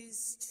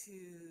pleased to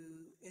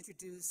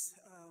introduce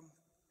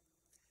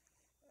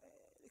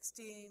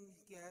esteemed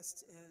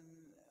guest and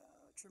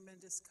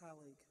tremendous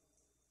colleague.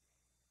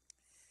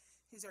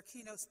 He's our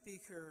keynote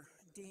speaker,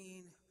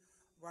 Dean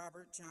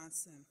Robert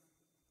Johnson.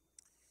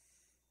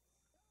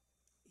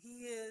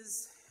 He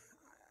is,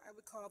 I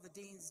would call the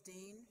Dean's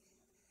Dean.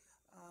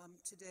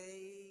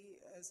 Today,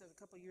 as of a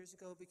couple years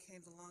ago,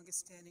 became the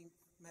longest standing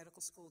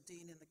medical school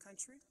dean in the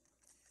country.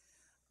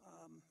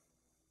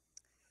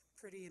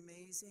 Pretty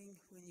amazing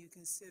when you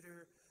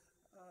consider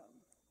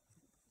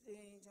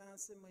Dean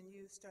Johnson, when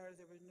you started,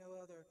 there were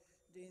no other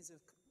deans of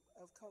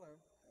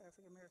color,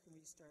 African American when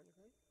you started,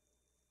 right?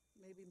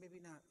 Maybe, maybe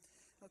not.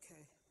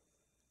 Okay.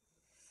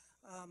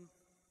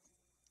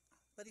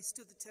 But he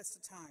stood the test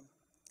of time.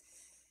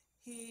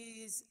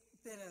 He's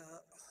been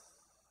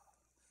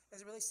as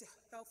it relates to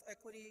health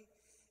equity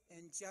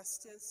and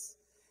justice,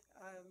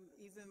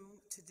 even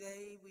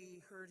today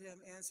we heard him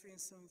answering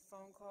some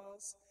phone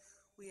calls.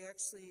 We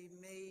actually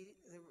made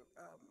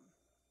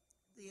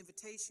the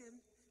invitation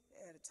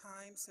at a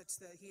time such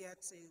that he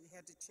actually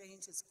had to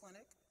change his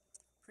clinic.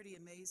 Pretty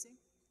amazing.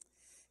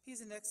 He's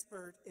an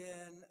expert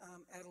in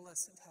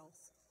adolescent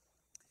health,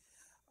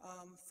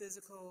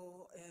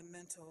 physical and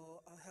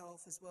mental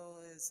health, as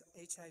well as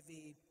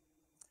HIV,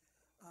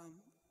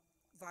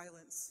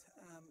 violence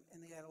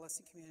in the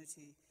adolescent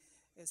community,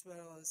 as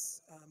well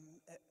as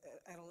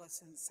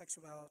adolescent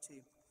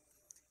sexuality.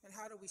 And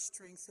how do we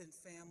strengthen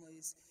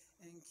families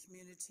and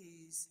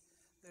communities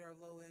that are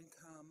low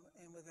income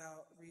and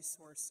without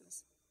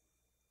resources?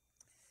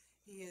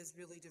 He has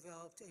really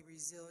developed a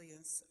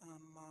resilience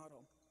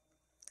model.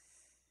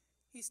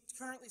 He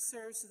currently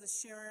serves as the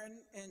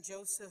Sharon and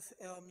Joseph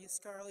L.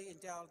 Muscarli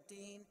Endowed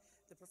Dean,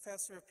 the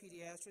Professor of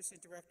Pediatrics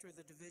and Director of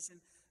the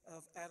Division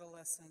of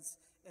Adolescent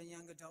and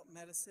Young Adult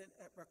Medicine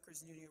at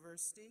Rutgers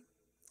University,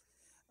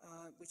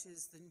 which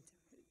is the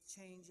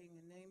changing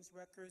the names,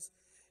 Rutgers,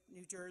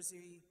 New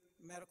Jersey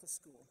Medical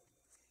School.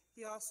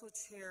 He also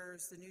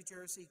chairs the New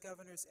Jersey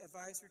Governor's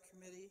Advisory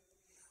Committee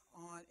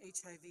on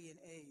HIV and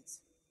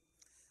AIDS,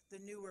 the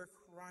Newark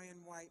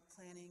Ryan White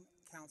Planning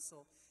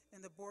Council,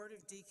 and the Board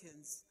of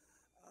Deacons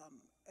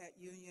at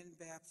Union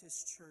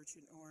Baptist Church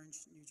in Orange,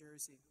 New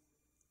Jersey.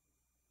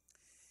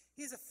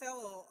 He is a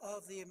fellow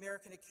of the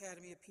American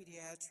Academy of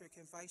Pediatrics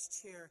and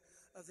vice chair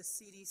of the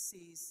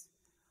CDC's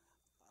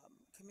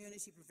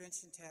Community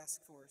Prevention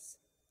Task Force.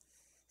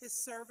 His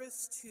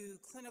service to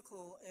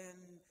clinical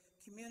and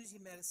community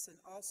medicine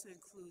also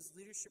includes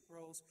leadership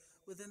roles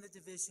within the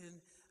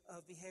Division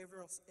of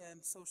Behavioral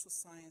and Social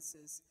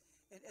Sciences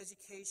and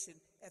Education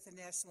at the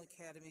National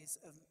Academies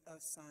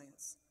of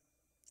Science.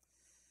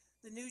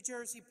 The New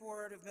Jersey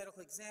Board of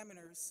Medical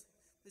Examiners,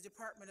 the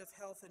Department of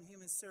Health and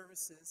Human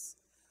Services,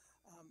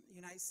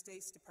 United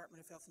States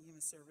Department of Health and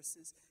Human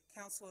Services,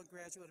 Council on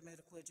Graduate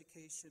Medical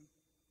Education.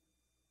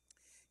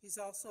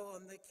 He's also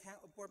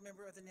a board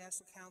member of the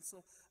National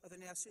Council of the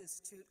National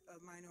Institute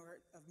of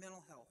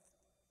Mental Health,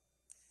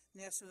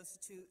 National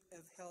Institute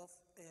of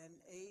Health and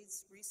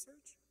AIDS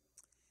Research,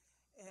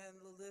 and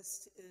the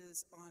list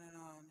is on and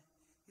on.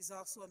 He's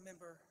also a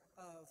member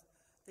of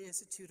the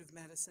Institute of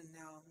Medicine,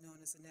 now known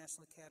as the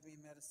National Academy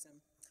of Medicine,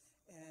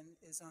 and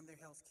is on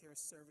their Healthcare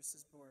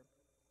Services Board.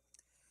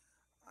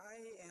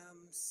 I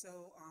am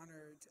so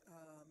honored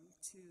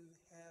to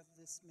have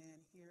this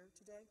man here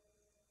today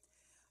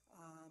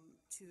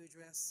to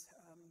address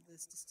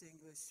this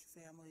distinguished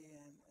family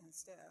and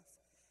staff.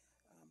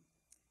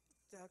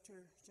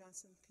 Dr.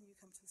 Johnson, can you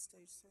come to the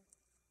stage, sir?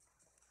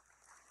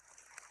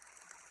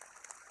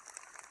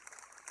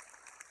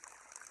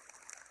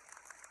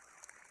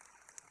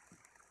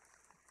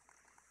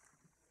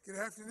 Good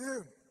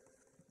afternoon.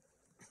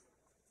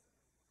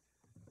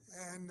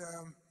 And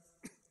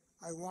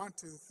I want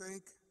to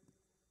thank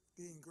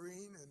Dean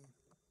Green and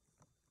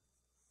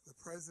the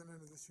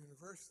president of this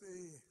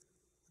university,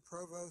 the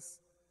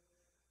provost,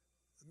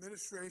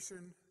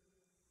 administration,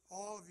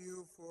 all of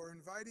you for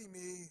inviting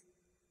me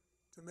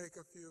to make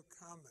a few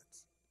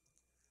comments.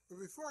 But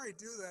before I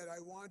do that, I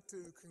want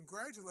to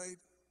congratulate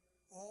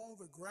all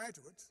the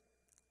graduates,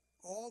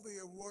 all the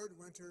award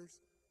winners,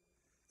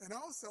 and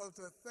also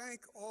to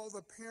thank all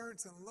the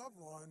parents and loved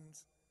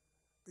ones,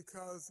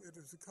 because it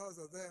is because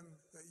of them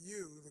that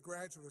you, the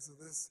graduates of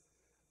this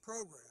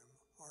program,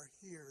 are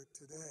here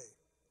today.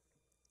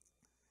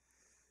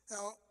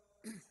 Now,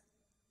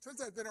 since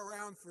I've been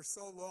around for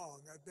so long,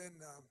 I've been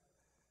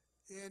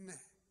in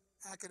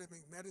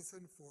academic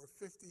medicine for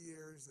 50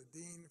 years, a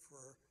dean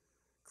for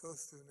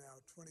close to now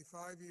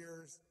 25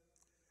 years,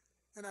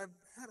 and I've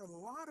had a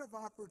lot of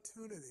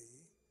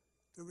opportunity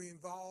to be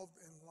involved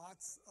in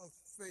lots of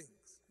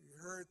things. You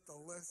heard the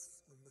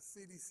list from the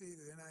CDC,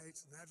 the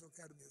NIH, the National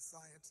Academy of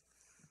Science.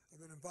 I've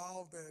been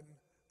involved in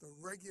the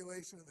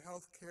regulation of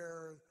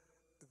healthcare,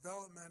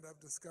 development of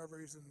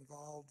discoveries, and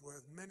involved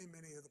with many,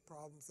 many of the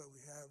problems that we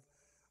have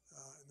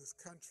in this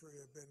country.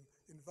 I've been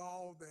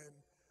involved in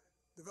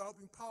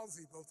developing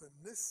policy both in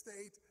this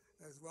state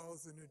as well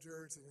as in New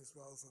Jersey, as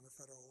well as on the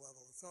federal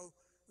level. So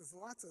there's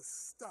lots of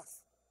stuff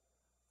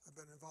I've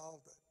been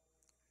involved in.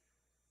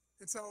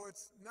 And so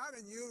it's not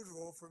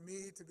unusual for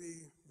me to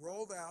be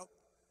rolled out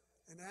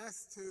and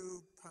asked to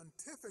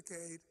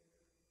pontificate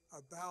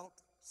about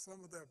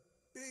some of the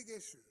big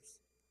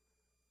issues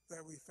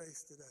that we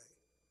face today,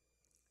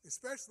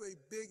 especially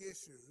big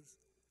issues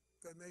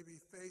that may be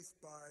faced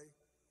by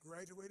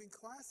graduating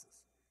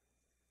classes.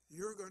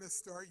 You're going to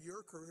start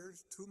your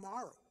careers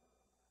tomorrow,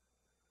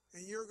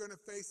 and you're going to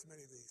face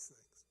many of these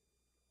things.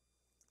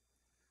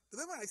 But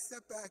then when I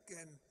step back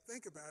and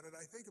think about it,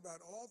 I think about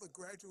all the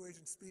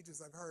graduation speeches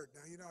I've heard.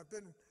 Now, you know, I've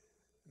been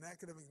in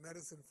academic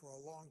medicine for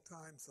a long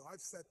time, so I've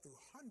sat through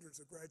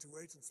hundreds of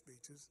graduation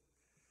speeches,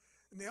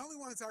 and the only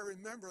ones I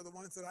remember are the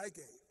ones that I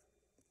gave.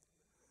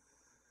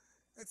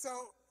 And so,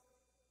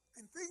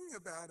 in thinking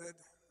about it,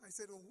 I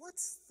said, well,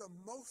 what's the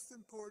most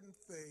important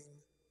thing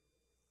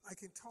I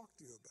can talk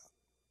to you about?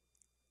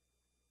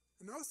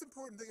 And the most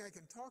important thing I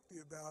can talk to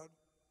you about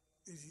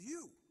is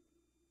you.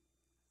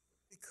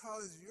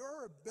 Because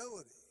your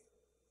ability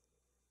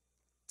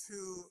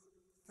to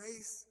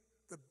face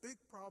the big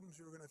problems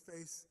you're going to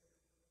face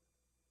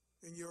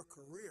in your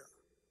career,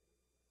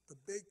 the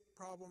big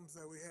problems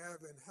that we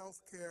have in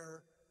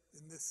healthcare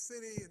in this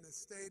city, in this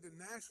state, and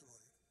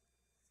nationally,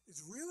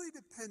 is really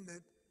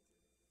dependent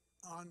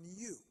on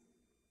you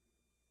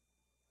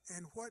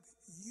and what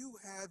you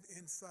have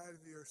inside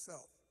of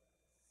yourself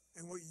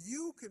and what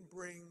you can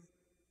bring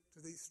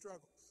to these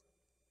struggles.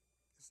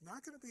 It's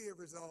not going to be a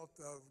result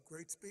of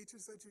great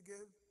speeches that you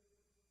give.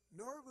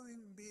 nor will it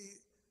even be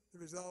the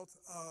result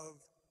of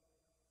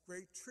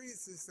great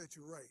treatises that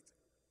you write.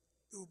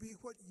 It will be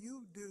what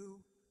you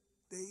do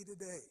day to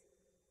day.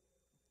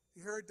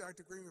 You heard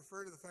Dr. Green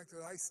refer to the fact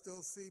that I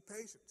still see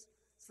patients.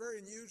 It's very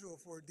unusual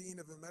for a dean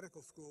of a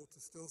medical school to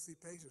still see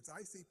patients.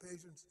 I see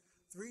patients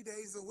 3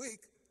 days a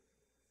week.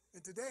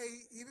 And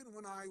today, even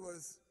when I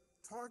was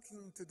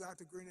talking to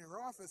Dr. Green in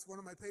her office, one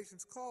of my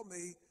patients called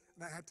me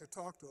and I had to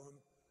talk to him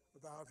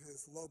about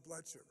his low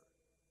blood sugar.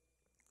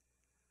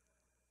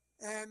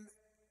 And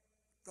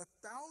the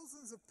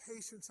thousands of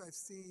patients I've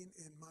seen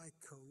in my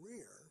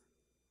career,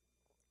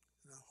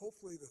 and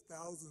hopefully the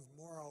thousands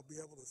more I'll be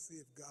able to see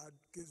if God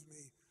gives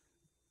me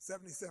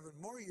 77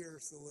 more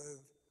years to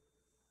live,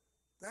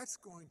 that's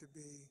going to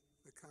be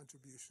the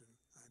contribution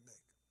I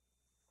make.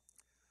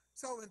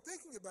 So in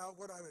thinking about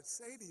what I would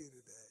say to you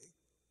today,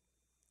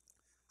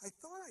 I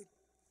thought I'd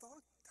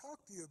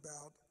talk to you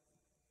about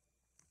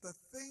the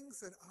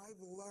things that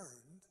I've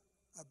learned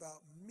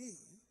about me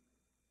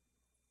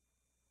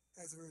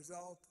as a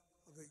result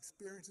of the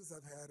experiences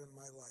I've had in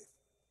my life.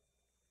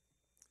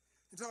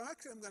 And so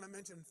actually I'm going to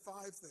mention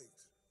 5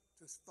 things,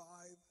 just 5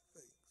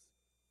 things.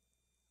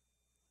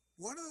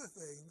 One of the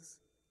things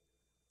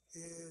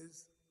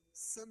is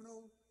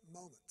seminal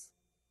moments.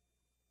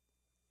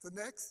 The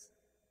next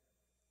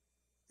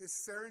is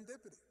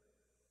serendipity.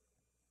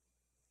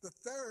 The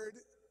third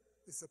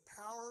is the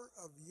power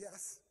of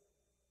yes.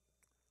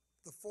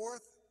 The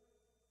fourth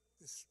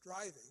is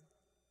striving.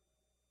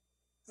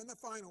 And the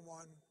final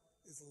one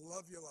is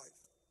love your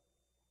life.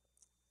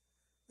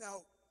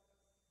 Now,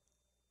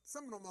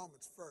 seminal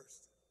moments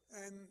first.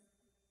 And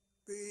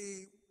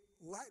the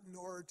Latin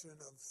origin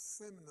of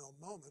seminal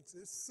moments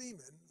is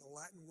semen, the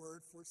Latin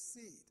word for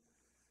seed.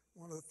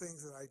 One of the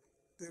things that I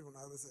did when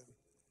I was in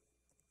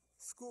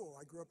school,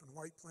 I grew up in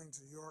White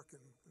Plains, New York,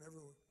 and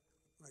when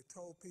I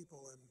told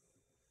people in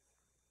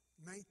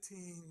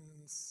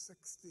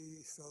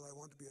 1960, so I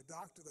wanted to be a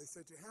doctor, they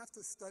said, you have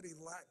to study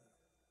Latin.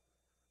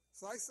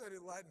 So I studied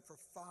Latin for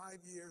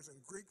 5 years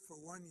and Greek for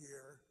 1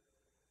 year.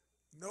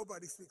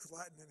 Nobody speaks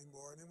Latin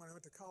anymore. And then when I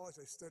went to college,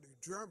 I studied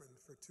German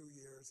for 2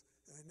 years,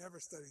 and I never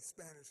studied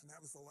Spanish, and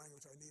that was the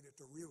language I needed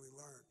to really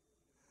learn.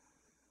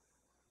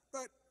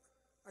 But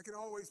I can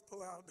always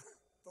pull out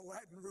the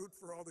Latin root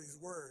for all these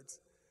words.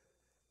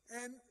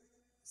 And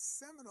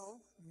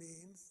seminal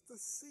means the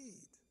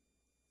seed.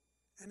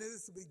 And it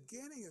is the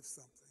beginning of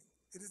something.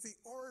 It is the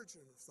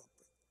origin of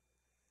something.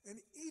 And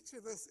each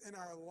of us in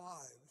our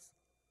lives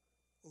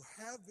will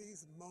have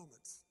these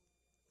moments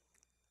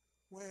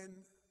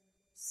when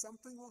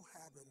something will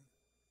happen,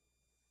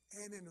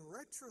 and in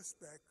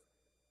retrospect,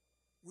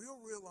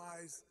 we'll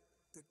realize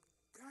that,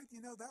 God,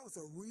 that was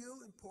a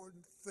real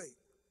important thing.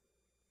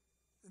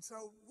 And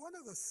so one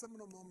of the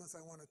seminal moments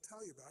I want to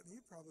tell you about, and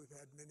you probably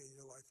have had many in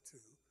your life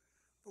too,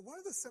 but one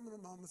of the seminal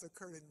moments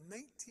occurred in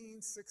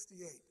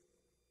 1968.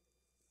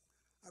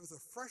 I was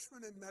a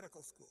freshman in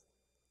medical school,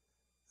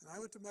 and I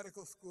went to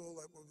medical school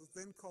at what was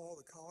then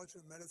called the College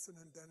of Medicine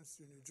and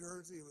Dentistry in New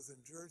Jersey. It was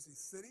in Jersey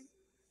City.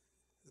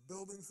 The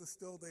buildings are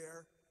still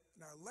there,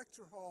 and our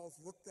lecture halls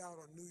looked out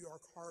on New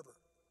York Harbor.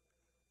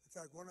 In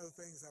fact, one of the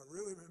things I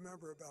really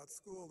remember about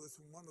school is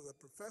when one of the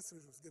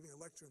professors was giving a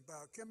lecture in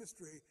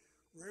biochemistry,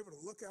 we were able to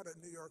look out at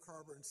New York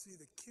Harbor and see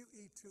the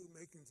QE2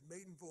 making its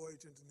maiden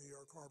voyage into New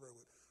York Harbor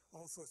with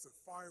all sorts of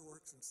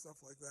fireworks and stuff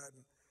like that.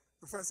 And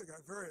the professor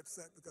got very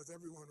upset because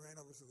everyone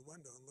ran over to the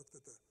window and looked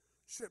at the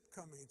ship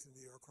coming into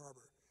New York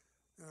Harbor.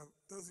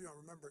 Those of you don't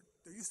remember,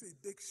 there used to be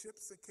big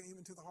ships that came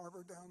into the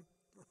harbor down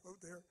the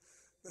road there.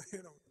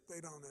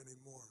 They don't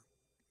anymore.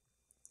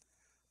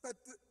 But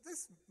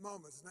this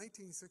moment,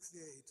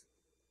 1968,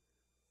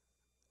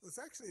 was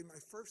actually my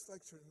first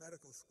lecture in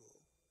medical school.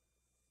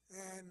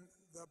 And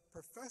the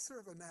professor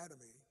of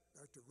anatomy,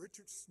 Dr.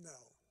 Richard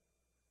Snell,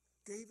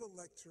 gave a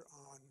lecture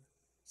on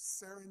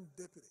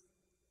serendipity.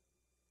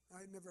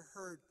 I'd never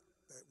heard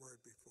that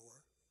word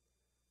before.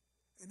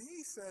 And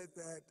he said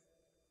that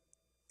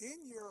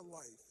in your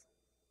life,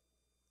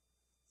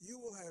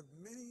 you will have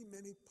many,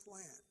 many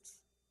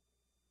plans.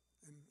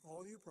 And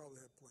all you probably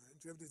have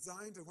plans. You have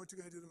designs of what you're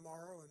going to do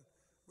tomorrow and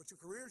what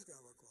your career is going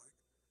to look like.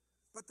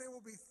 But there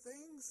will be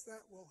things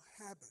that will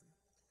happen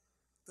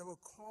that will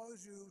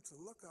cause you to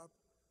look up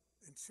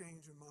and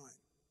change your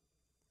mind.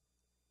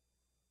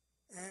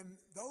 And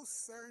those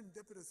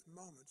serendipitous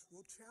moments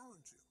will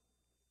challenge you.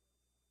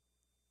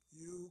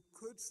 You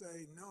could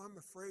say, no, I'm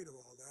afraid of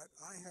all that.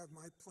 I have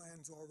my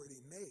plans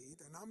already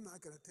made, and I'm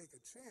not going to take a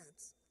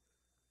chance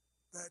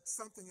that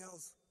something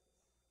else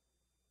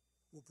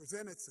will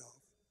present itself,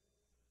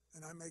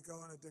 and I may go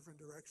in a different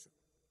direction.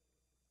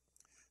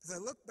 As I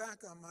look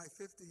back on my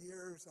 50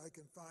 years, I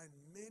can find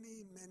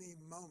many, many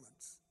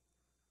moments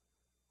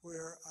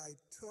where I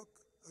took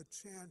a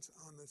chance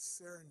on the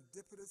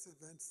serendipitous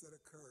events that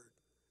occurred.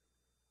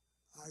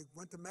 I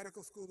went to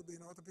medical school to be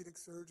an orthopedic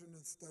surgeon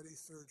and study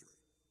surgery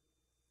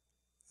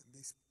and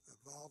be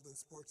involved in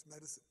sports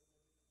medicine.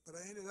 But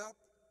I ended up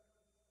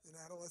in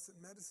adolescent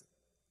medicine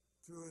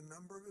through a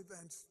number of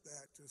events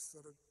that just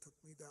sort of took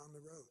me down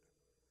the road.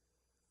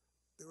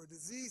 There were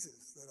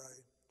diseases that I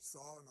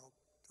saw, and I'll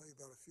tell you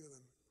about a few of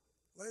them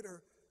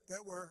later,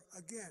 that were,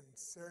 again,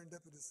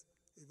 serendipitous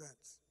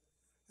events.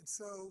 And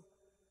so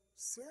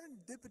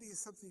serendipity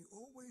is something you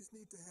always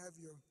need to have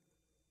your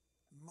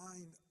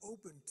mind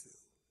open to,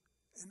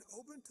 and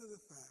open to the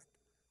fact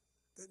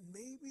that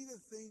maybe the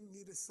thing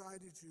you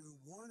decided you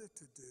wanted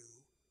to do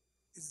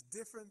is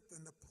different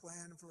than the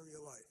plan for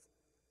your life.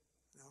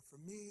 Now, for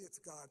me, it's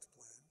God's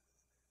plan,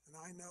 and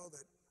I know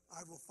that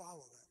I will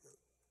follow that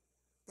route.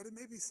 But it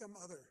may be some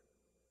other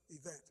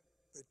event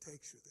that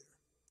takes you there.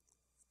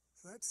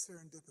 So that's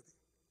serendipity.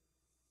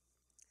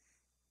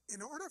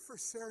 In order for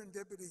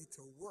serendipity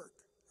to work,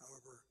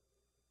 however,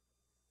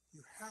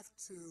 you have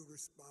to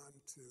respond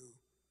to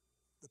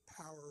the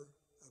power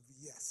of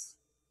yes.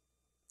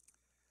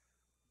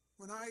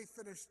 When I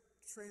finished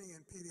training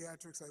in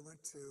pediatrics, I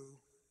went to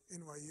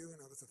NYU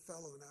and I was a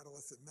fellow in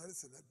adolescent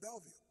medicine at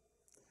Bellevue.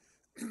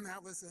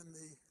 That was in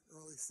the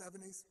early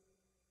 70s.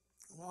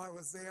 While I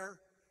was there,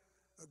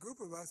 a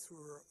group of us who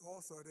were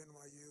also at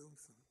NYU,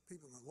 some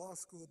people in the law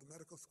school, the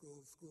medical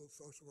school, School of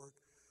Social Work,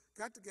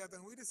 got together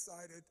and we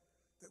decided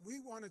that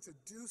we wanted to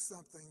do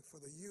something for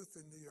the youth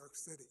in New York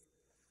City.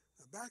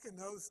 Now, back in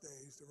those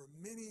days, there were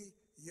many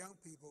young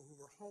people who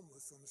were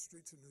homeless on the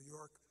streets of New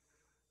York,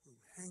 who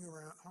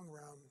hung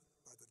around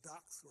by the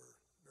docks,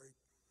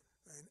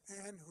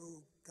 and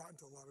who got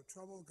into a lot of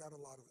trouble, got a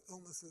lot of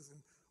illnesses,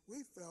 and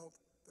we felt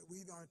that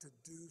we wanted to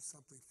do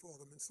something for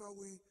them. And so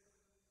we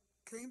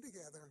came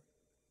together and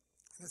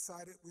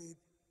decided we'd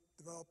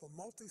develop a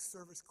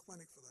multi-service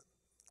clinic for them.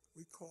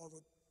 We called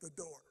it The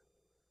Door.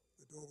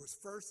 The Door was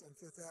first on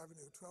 5th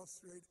Avenue at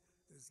 12th Street.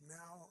 It is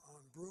now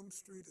on Broome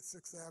Street at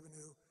 6th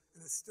Avenue,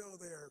 and it's still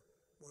there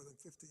more than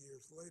 50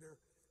 years later.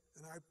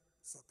 And I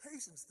saw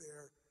patients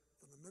there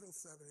from the middle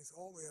 70s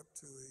all the way up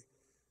to the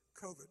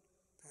COVID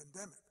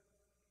pandemic.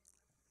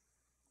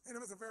 And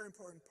it was a very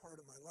important part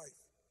of my life.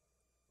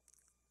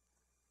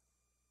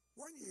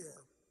 One year,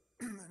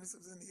 and this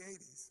was in the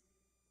 80s,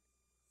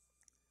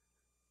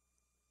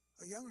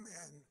 a young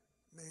man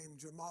named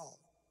Jamal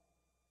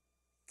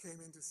came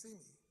in to see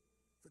me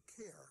for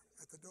care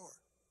at the door.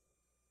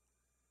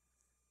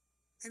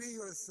 And he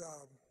was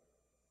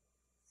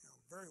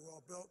very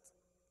well built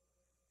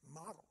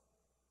model.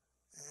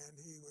 And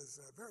he was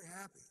very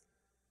happy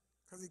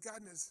because he'd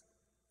gotten his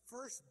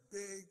first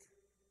big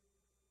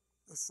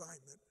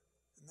assignment,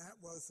 and that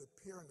was to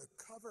appear on the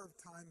cover of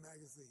Time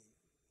magazine.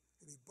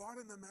 And he bought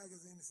in the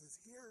magazine and says,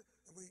 here,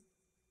 and we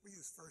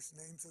use first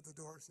names at the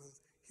door, so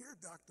here,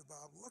 Dr.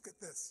 Bob, look at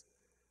this.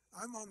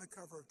 I'm on the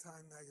cover of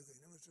Time magazine.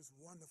 It was just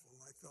wonderful,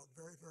 and I felt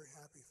very, very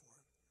happy for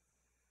him.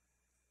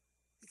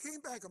 He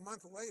came back a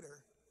month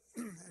later,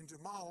 and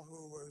Jamal,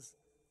 who was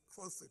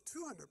close to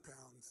 200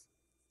 pounds,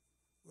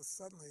 was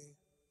suddenly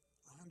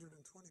 120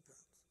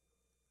 pounds.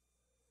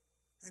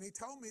 And he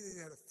told me that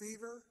he had a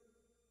fever,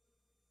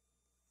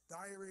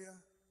 diarrhea,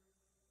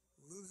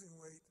 losing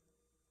weight,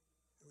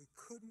 and we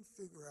couldn't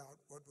figure out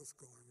what was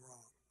going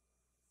wrong.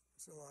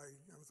 So I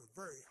was a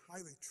very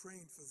highly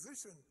trained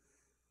physician,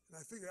 and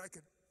I figured I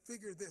could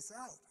figure this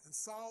out and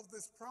solve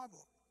this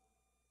problem.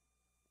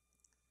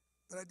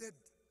 But I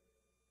didn't.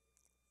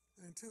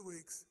 And in 2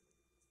 weeks,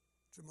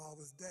 Jamal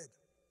was dead.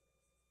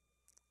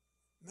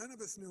 None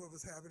of us knew what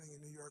was happening in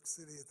New York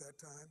City at that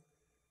time.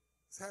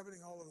 It was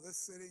happening all over this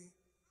city,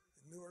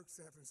 in Newark,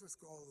 San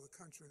Francisco, all over the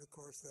country, and of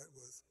course that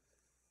was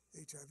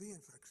HIV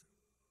infection.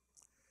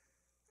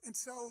 And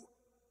so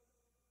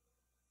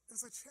it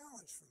was a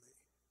challenge for me.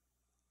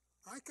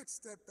 I could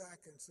step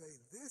back and say,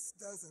 this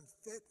doesn't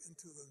fit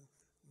into the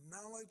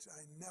knowledge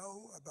I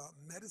know about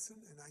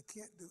medicine, and I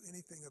can't do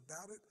anything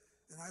about it,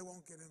 and I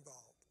won't get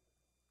involved.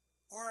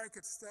 Or I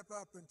could step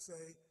up and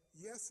say,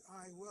 yes,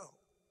 I will.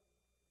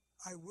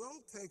 I will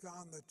take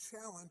on the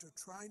challenge of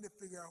trying to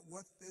figure out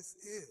what this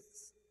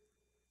is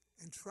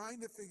and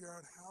trying to figure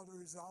out how to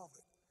resolve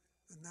it.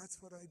 And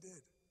that's what I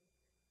did.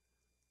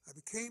 I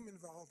became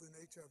involved in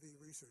HIV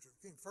research. I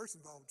became first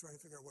involved in trying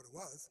to figure out what it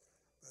was.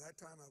 By that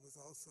time, I was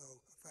also a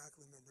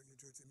faculty member at New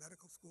Jersey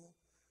Medical School.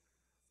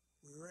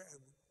 We were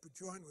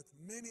joined with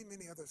many,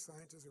 many other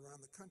scientists around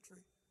the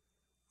country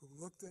who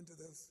looked into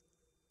this,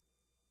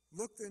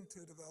 looked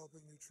into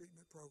developing new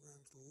treatment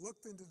programs,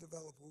 looked into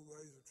developing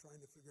ways of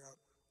trying to figure out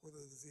whether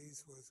the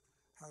disease was,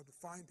 how to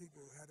find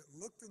people who had it,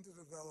 looked into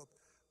develop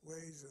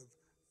ways of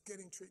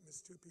getting treatments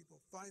to people,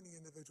 finding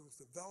individuals,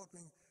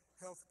 developing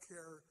health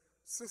care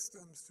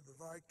systems to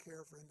provide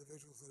care for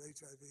individuals with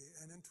HIV.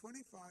 And in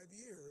 25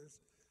 years,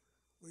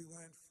 we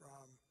went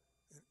from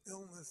an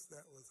illness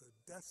that was a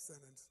death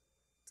sentence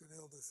to an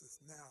illness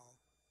that's now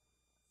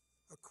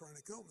a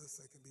chronic illness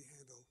that can be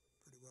handled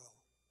pretty well.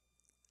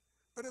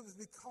 But it was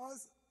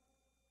because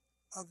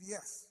of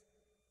yes.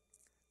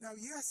 Now,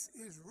 yes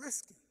is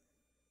risky.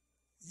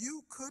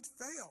 You could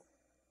fail.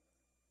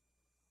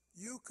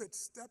 You could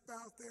step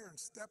out there and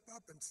step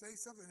up and say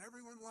something, and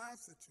everyone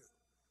laughs at you.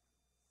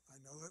 I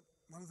know that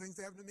one of the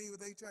things that happened to me with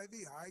HIV,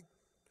 I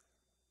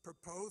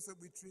proposed that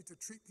we treat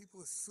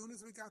people as soon as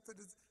we had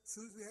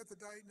the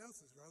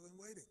diagnosis, rather than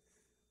waiting.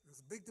 There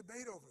was a big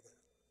debate over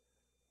that.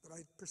 But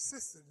I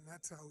persisted, and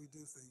that's how we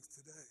do things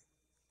today.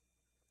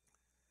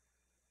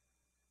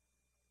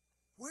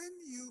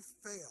 When you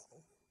fail,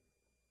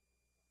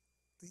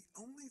 the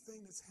only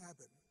thing that's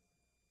happened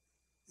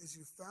is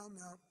you found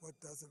out what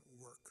doesn't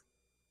work.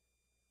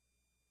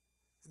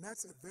 And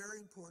that's a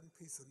very important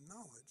piece of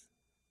knowledge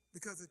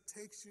because it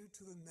takes you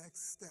to the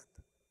next step.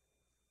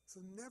 So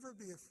never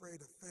be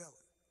afraid of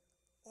failing.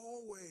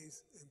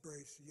 Always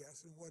embrace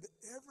yes in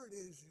whatever it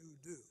is you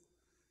do,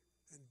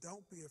 and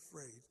don't be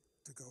afraid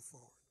to go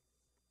forward.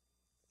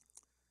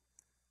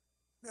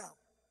 Now,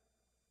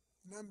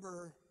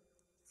 number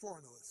 4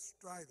 on the list,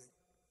 striving.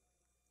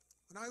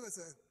 When I was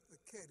a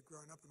kid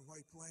growing up in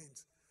White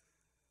Plains,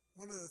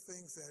 one of the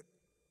things that,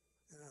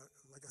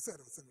 like I said,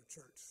 I was in the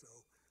church, so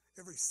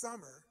every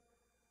summer,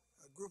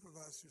 a group of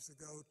us used to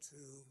go to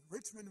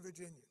Richmond,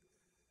 Virginia,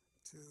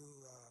 to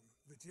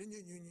Virginia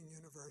Union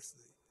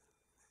University,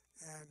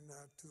 and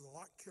to the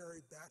Loch Carey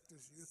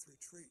Baptist Youth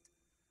Retreat.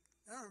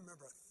 And I don't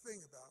remember a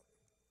thing about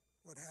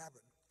what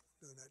happened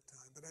during that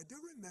time, but I do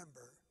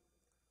remember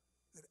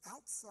that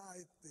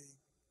outside the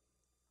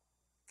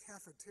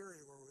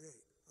cafeteria where we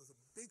ate, there was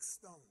a big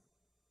stone.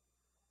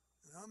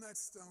 And on that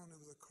stone, there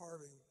was a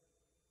carving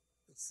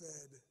that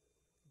said,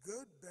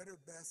 "Good, better,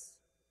 best,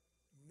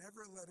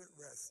 never let it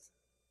rest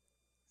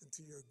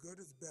until your good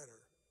is better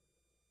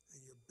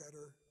and your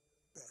better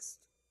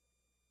best."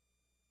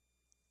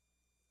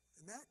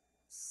 And that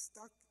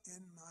stuck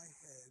in my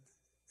head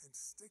and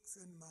sticks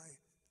in my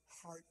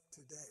heart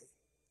today.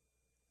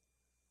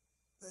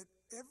 That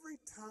every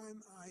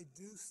time I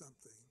do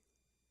something,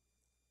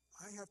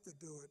 I have to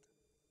do it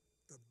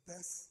the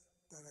best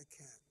that I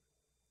can.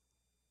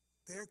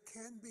 There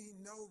can be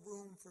no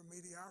room for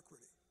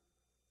mediocrity.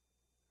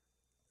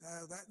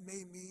 Now, that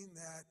may mean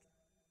that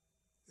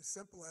as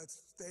simple as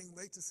staying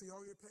late to see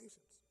all your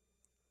patients.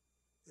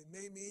 It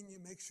may mean you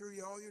make sure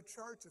all your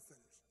charts are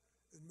finished.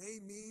 It may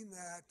mean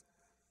that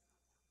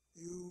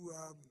you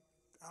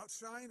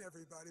outshine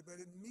everybody, but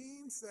it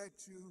means that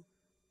you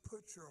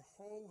put your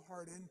whole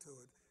heart into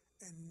it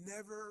and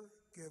never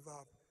give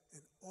up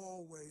and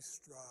always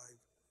strive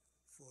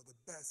for the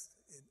best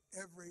in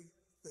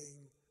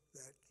everything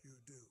that you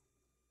do.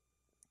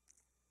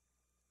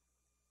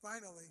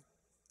 Finally,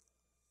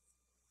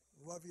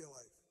 love your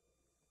life.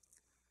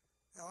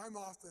 Now, I'm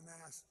often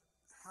asked,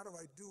 how do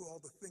I do all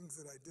the things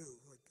that I do?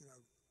 Like,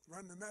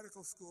 run the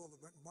medical school.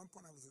 At one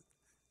point, I was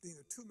dean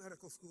of 2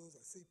 medical schools.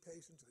 I see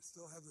patients. I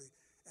still have the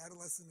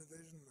adolescent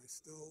division. I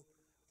still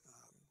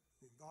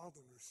involved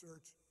in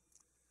research.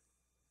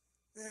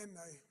 And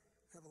I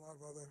have a lot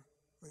of other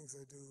things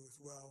I do as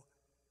well.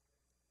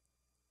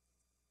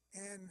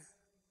 And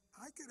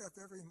I get up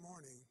every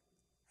morning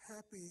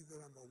happy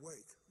that I'm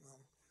awake. Well,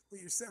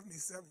 when you're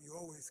 77, you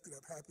always get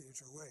up happy that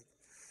you're awake.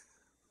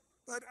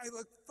 But I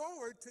look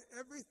forward to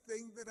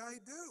everything that I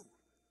do.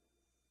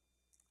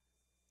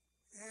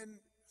 And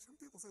some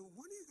people say, well,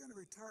 when are you going to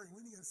retire and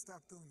when are you going to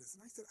stop doing this?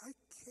 And I said, I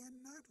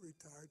cannot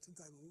retire since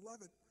I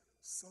love it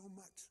so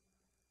much.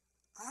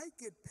 I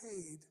get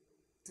paid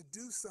to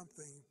do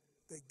something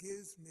that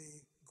gives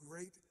me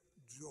great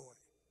joy.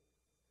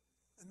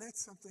 And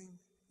that's something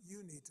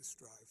you need to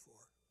strive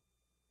for.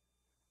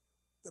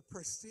 The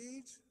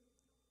prestige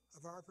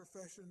of our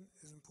profession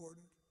is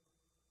important.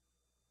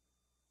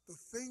 The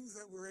things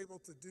that we're able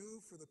to do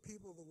for the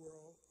people of the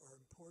world are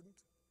important.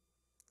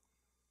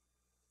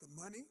 The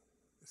money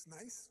is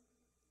nice.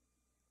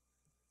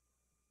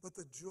 But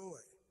the joy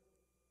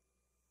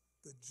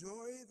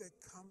that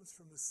comes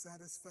from the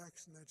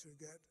satisfaction that you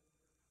get,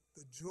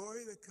 the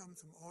joy that comes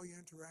from all your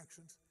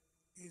interactions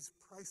is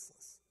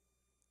priceless.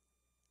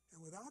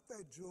 And without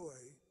that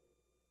joy,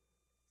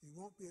 you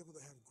won't be able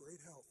to have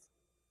great health.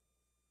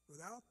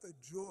 Without the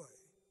joy,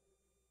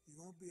 you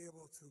won't be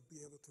able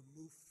to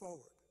move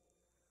forward.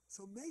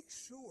 So make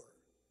sure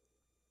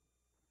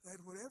that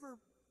whatever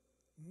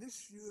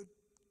niche you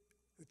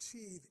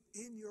achieve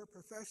in your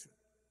profession,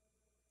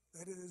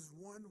 that it is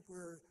one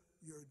where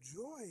your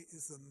joy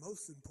is the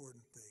most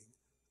important thing,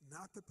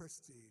 not the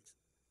prestige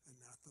and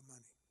not the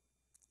money.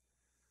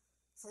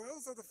 So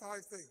those are the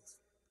 5 things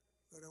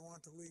that I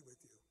want to leave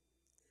with you.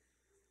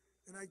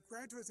 And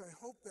graduates, I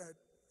hope that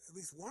at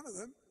least one of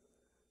them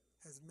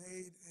has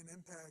made an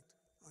impact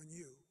on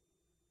you.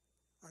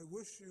 I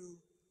wish you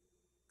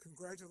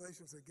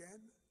congratulations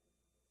again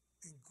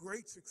and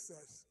great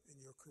success in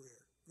your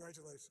career.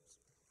 Congratulations.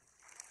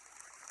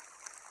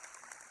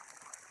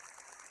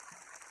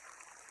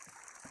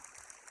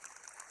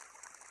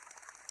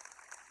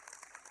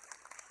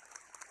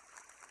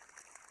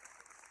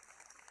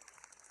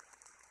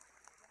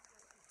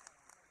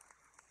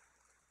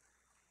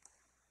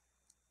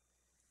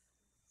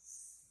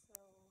 So,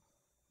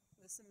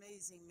 this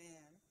amazing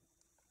man,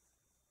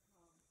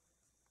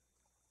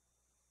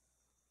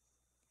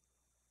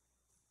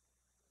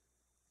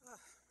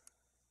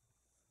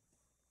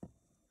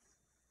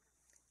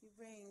 you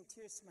bring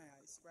tears to my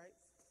eyes, right?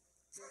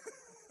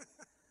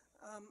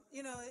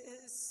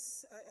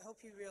 I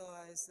hope you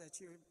realize that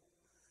you're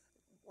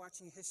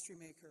watching a history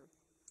maker.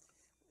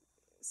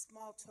 A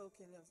small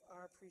token of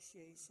our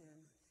appreciation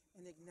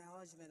and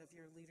acknowledgement of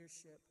your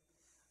leadership.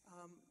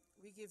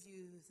 We give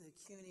you the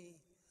CUNY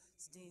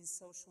Dean's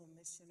Social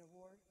Mission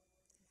Award.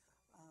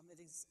 It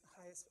is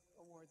the highest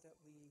award that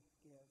we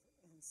give,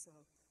 and so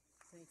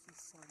thank you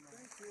so much.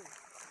 Thank you.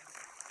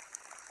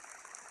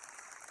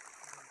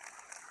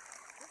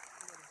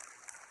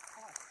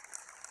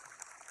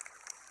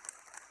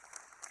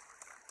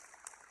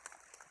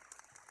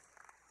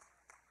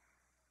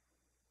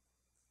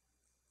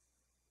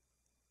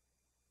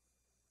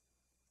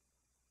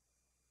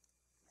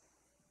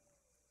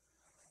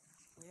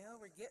 Well,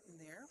 we're getting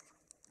there.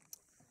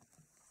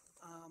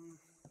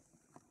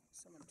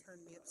 Someone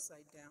turned me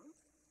upside down.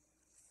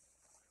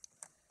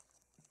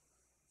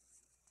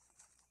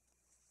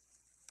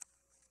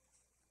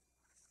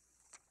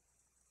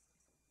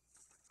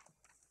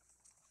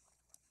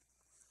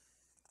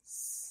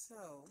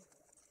 So,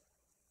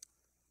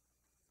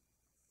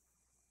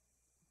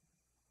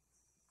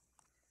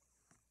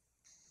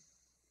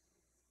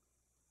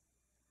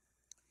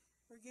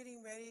 we're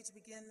getting ready to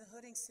begin the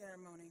hooding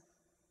ceremony.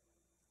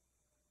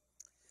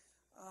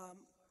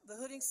 The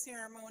hooding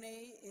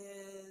ceremony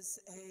is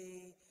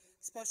a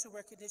special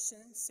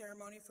recognition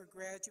ceremony for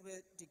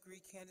graduate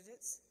degree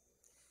candidates.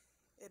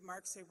 It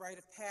marks a rite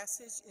of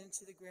passage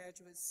into the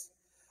graduates'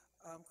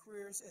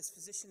 careers as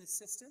physician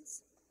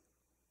assistants.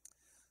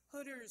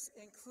 Hooders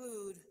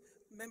include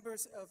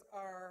members of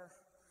our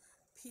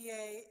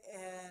PA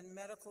and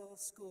medical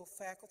school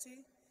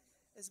faculty,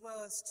 as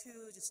well as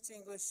two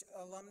distinguished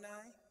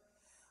alumni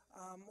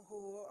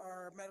who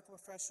are medical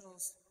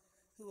professionals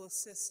who will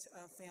assist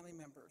family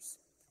members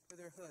with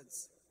their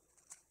hoods.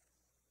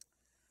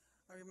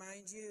 I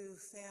remind you,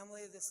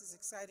 family, this is an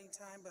exciting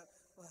time, but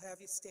we'll have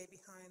you stay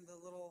behind the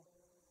little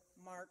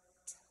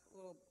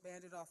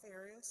banded off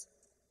areas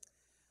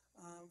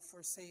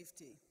for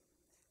safety.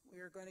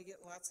 We are going to get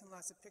lots and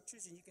lots of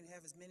pictures, and you can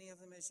have as many of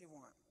them as you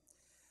want.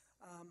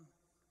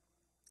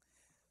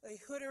 A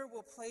hooder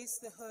will place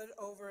the hood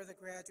over the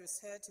graduate's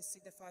head to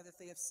signify that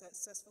they have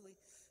successfully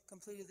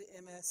completed the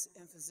MS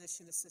in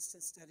Physician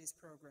Assistant Studies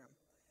program.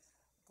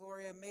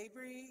 Gloria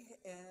Mabry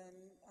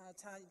and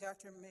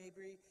Dr.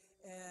 Mabry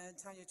and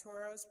Tanya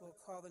Torres will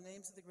call the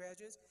names of the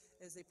graduates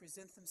as they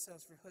present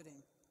themselves for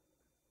hooding.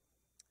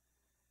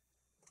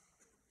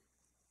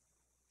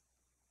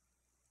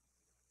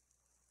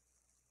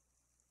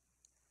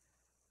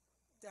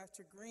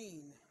 Dr.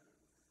 Green,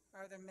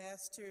 are the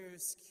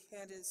master's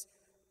candidates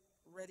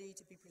ready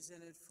to be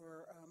presented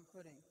for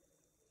hooding?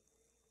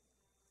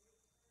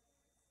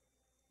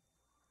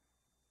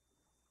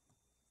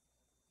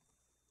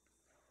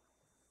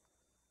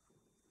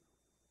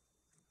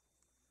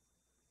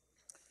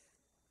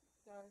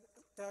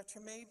 Dr.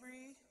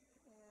 Mabry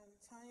and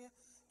Tanya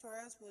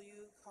Torres, will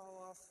you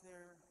call off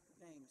their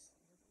names?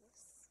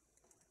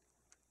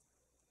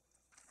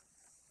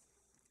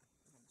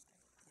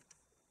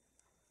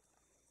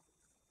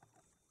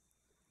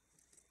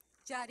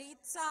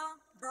 Yaritza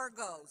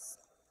Burgos.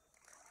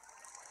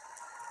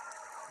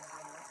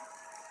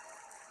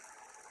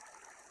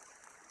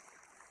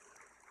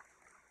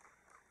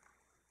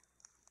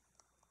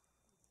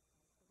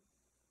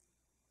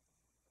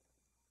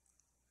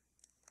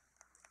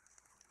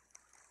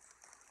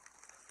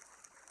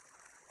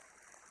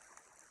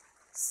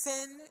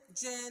 Sin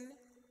Jin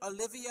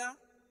Olivia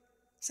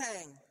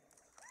Chang.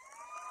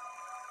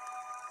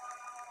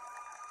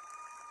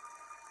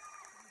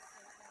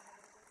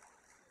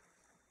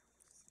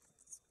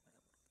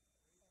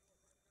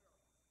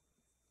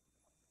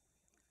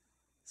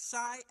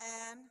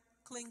 Cheyenne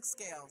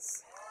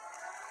Klingscales.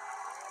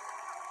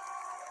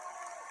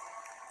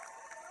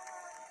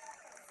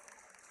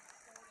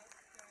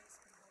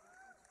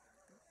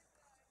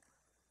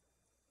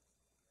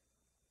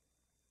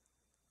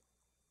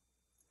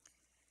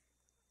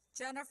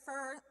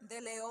 Jennifer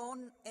de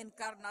León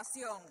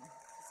Encarnación.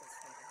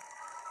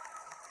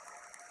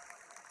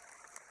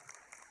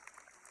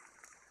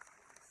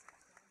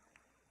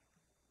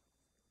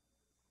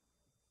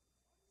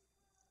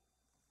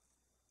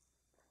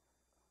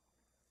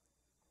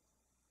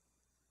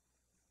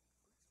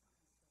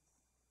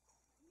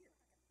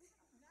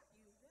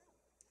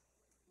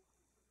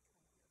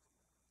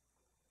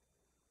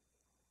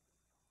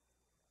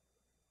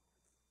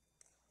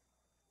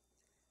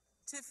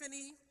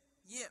 Tiffany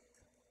Yip.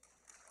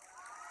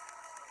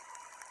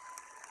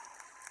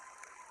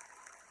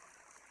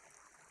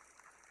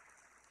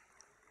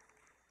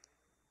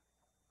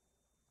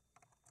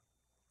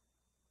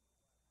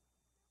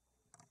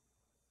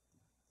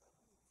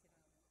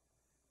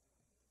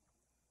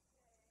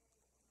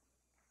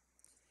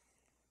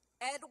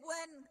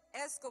 Edwin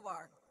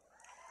Escobar.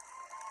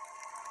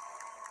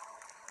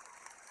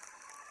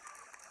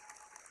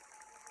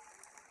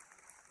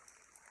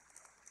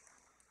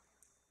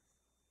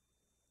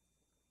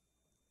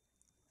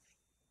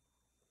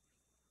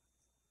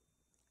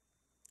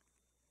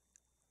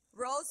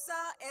 Rosa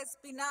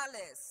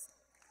Espinales.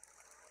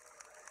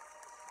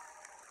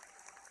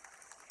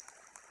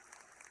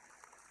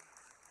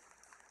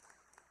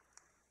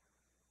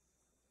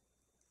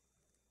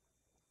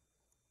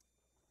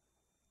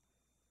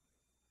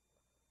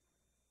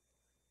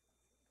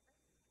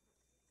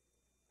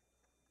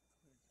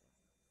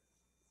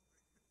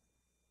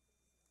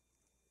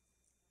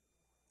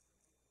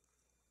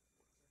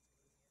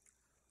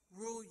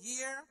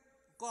 Ruyer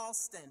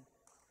Galston.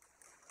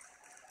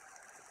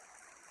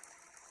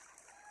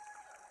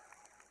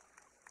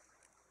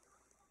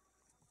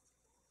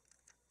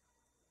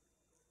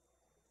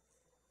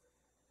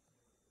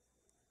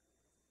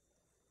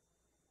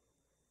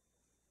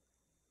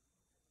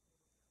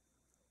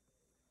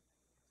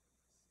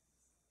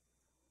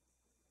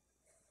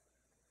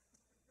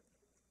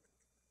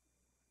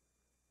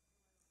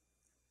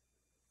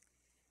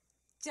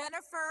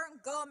 Jennifer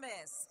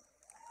Gomez.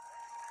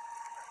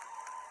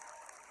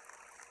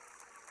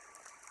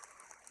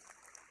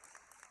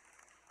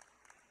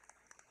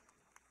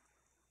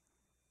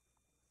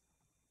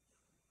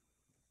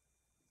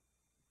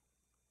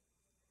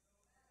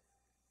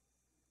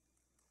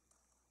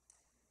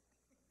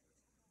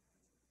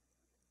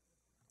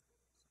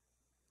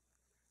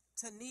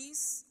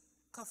 Tanise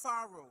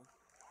Kafaru.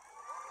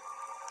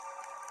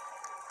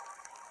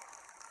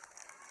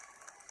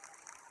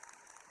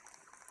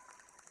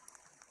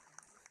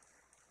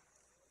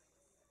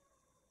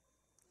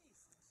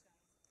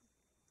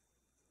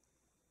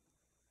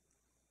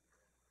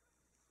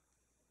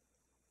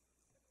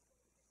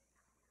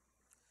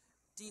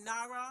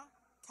 Dinara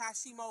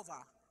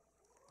Kashimova.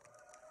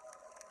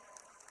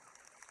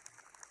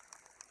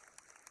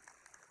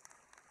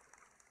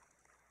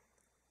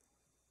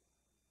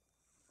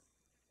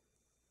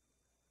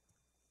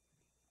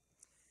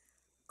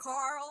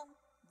 Carl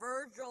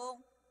Virgil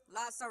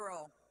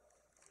Lazaro.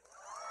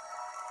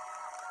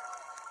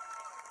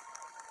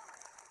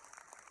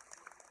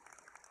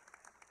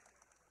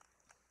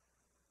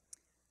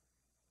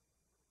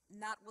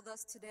 Not with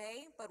us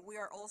today, but we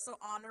are also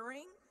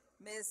honoring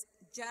Ms.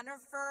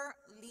 Jennifer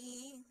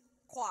Lee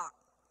Kwok.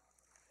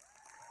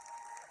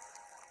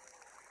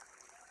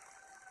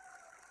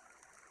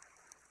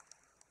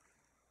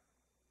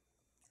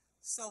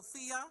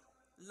 Sophia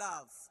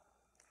Love.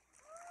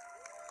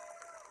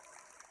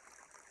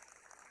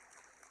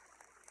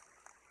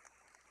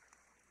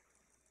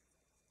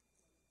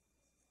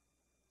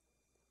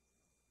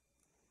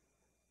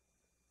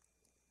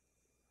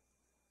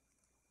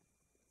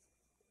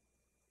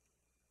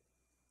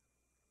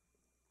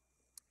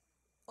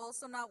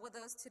 Also not with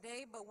us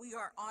today, but we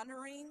are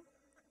honoring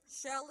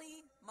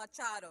Shelly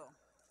Machado.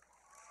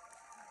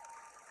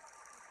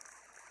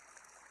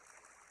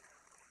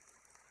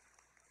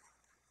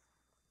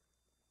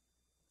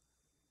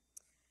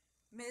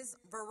 Ms.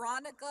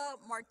 Veronica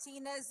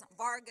Martinez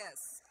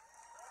Vargas.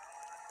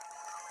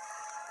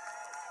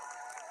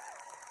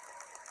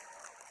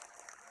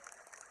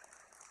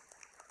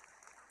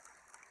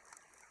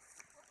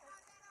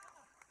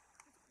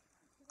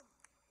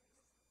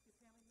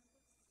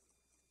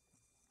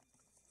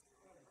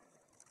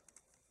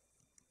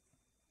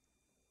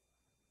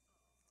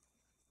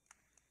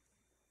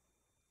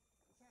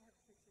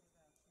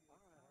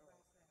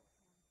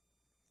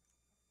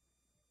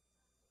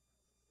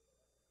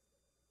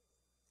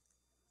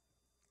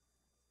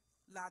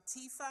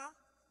 Latifa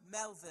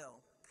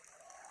Melville.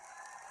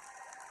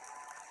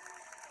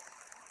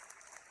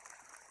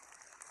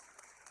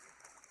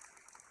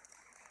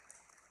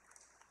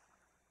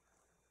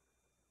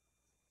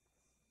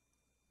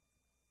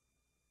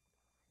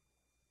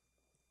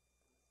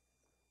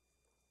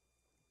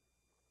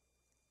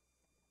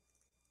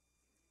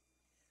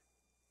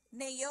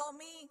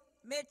 Naomi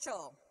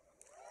Mitchell.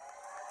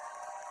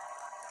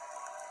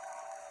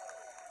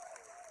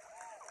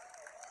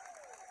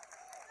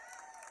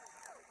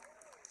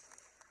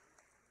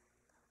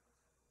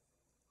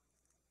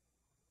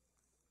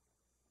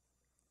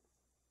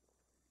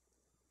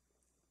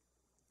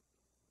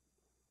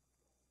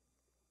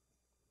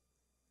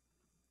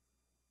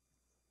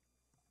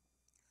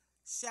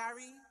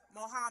 Shari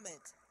Mohammed.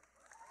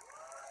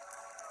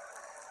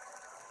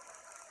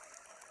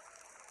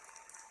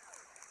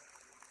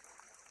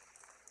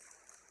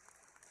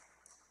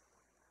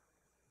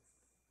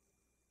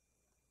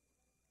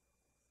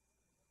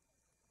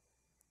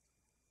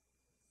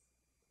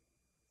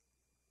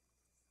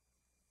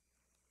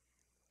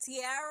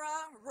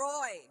 Tiara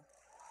Roy.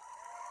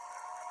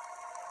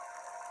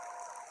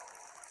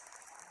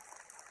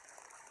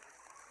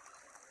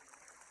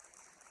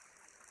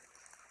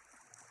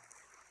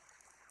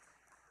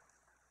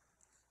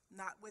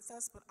 Not with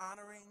us, but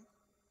honoring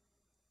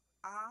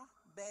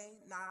Abe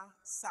Na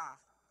Sa.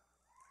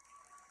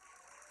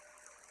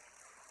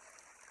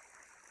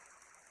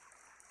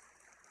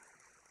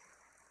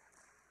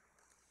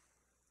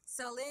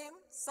 Salim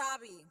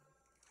Sabi.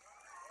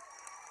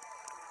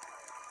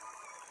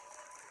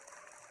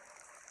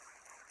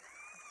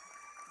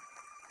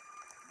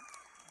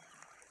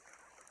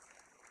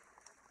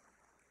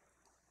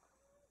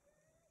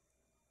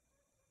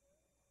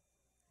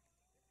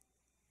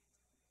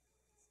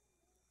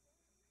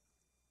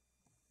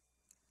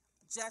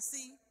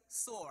 Jesse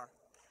Soar.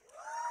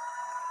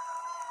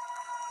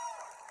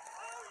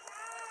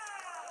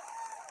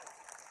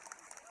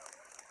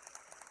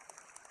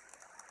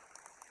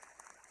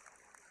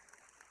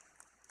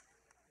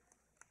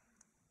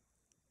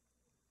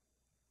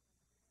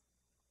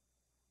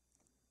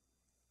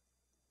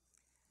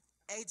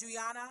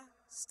 Adriana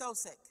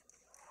Stosic.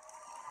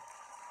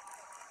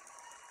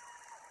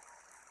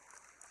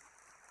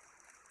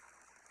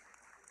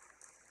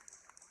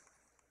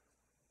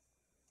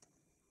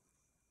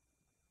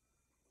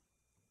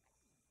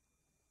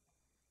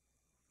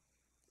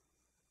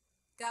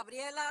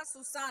 Gabriela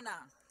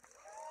Susana.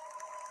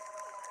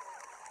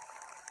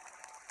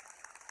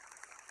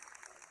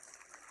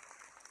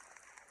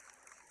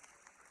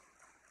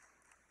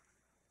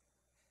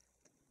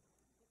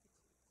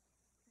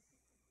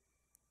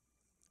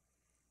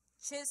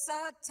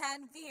 Chisa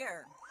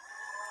Tanvir.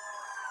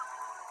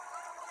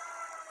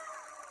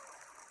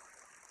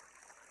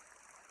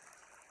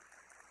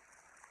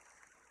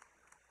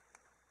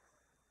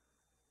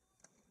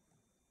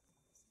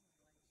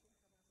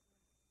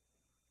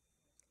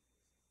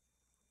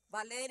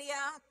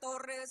 Valeria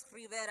Torres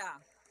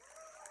Rivera.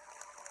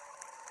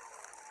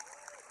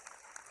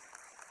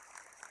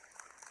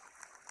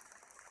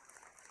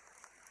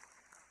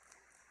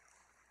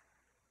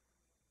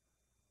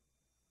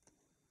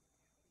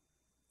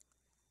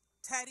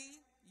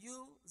 Teddy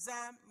Yu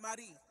Zam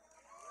Marie.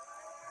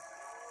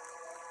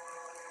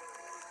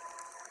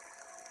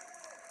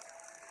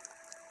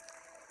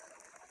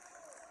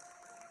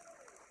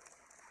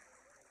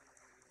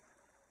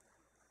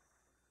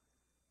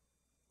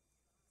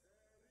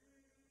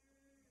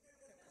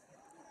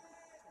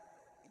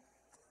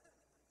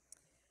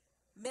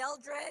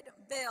 Mildred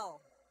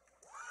Bill.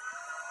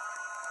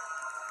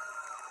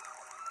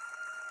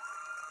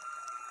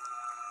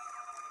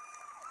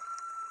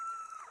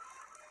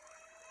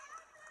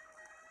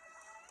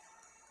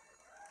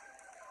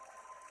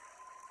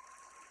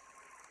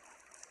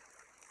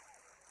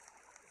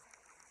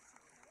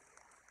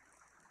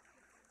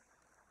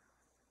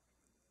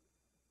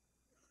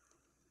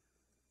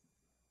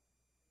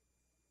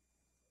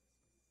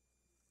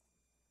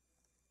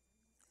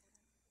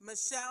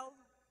 Michelle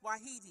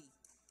Wahidi.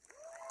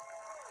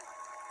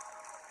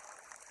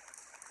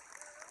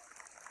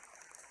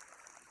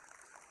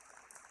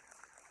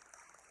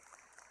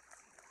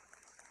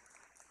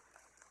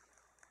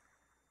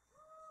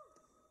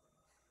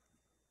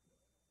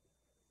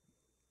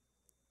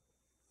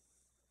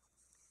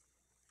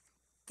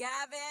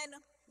 Gavin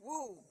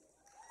Wu.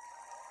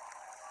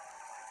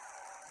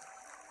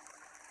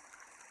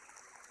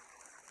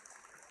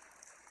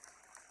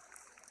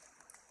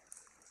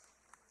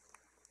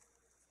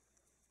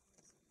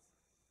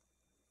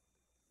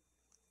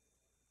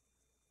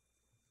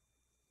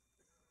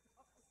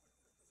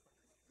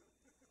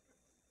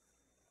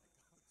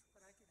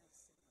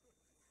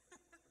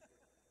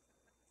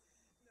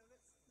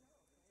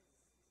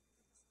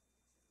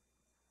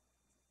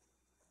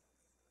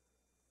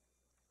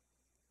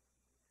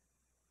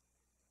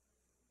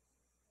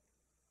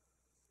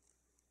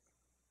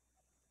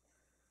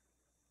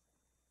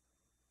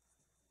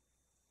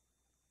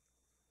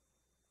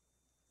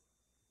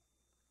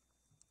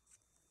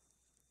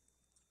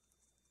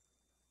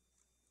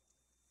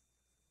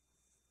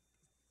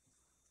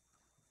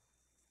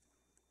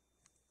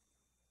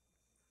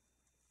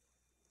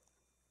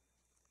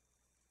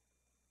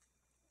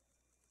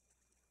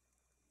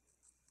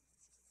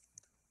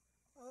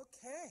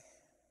 Okay.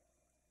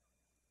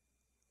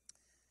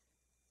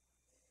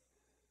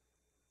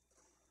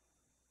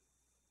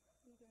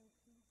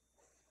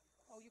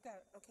 Oh, you got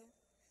it, okay.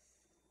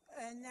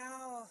 And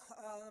now,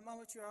 the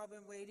moment you've all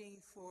been waiting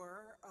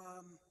for,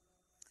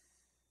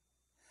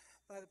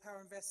 by the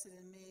power invested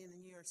in me in the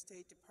New York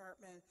State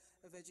Department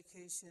of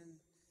Education,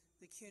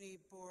 the CUNY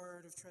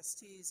Board of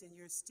Trustees, and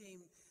your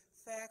esteemed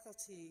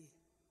faculty,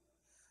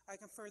 I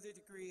confer the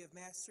degree of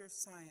Master of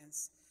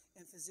Science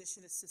in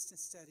Physician Assistant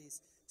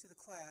Studies to the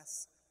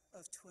class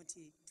of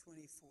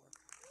 2024.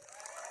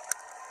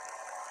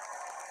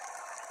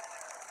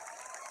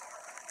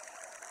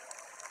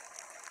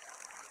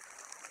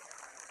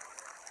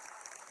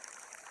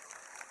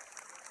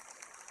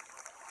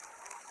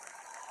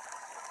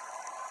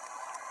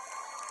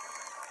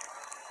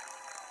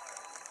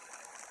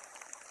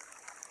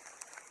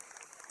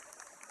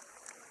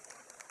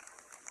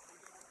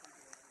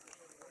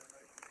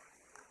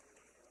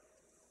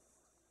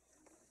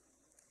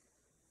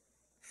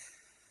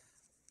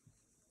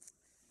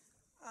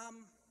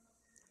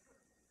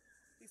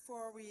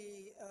 Before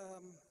we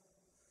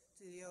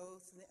do the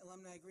oath and the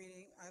alumni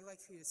greeting, I'd like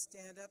for you to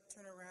stand up,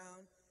 turn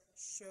around,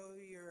 show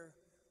your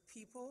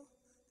people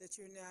that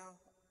you're now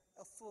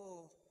a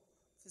full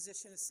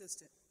physician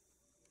assistant.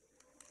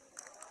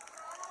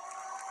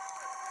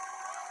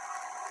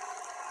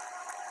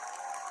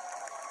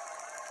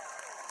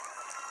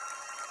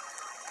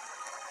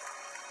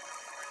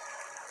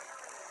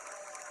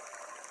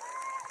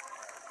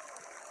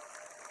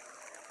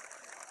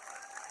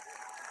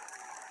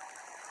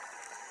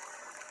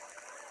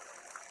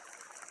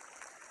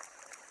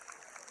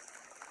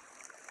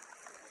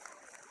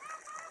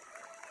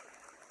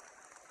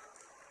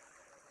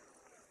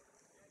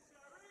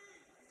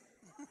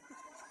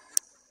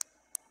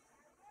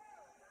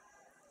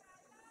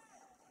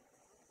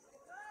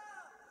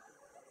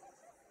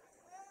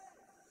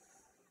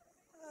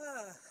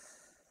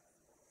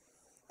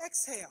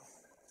 Exhale.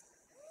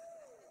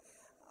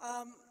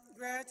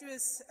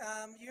 Graduates,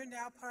 you're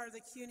now part of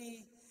the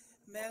CUNY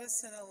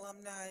Medicine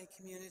alumni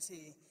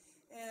community.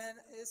 And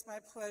it's my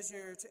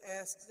pleasure to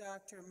ask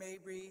Dr.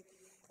 Mabry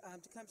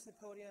to come to the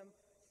podium,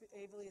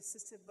 ably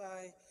assisted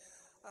by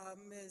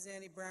Ms.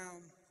 Annie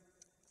Brown.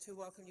 to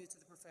welcome you to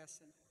the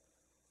profession.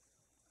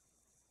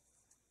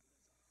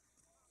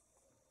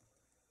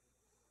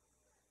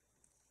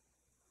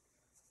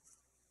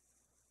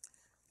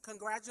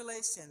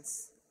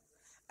 Congratulations.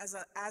 As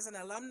an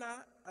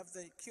alumna of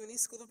the CUNY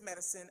School of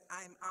Medicine,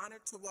 I am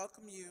honored to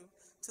welcome you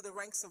to the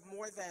ranks of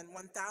more than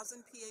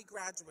 1,000 PA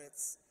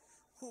graduates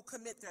who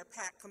commit their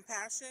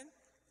compassion,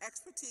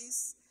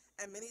 expertise,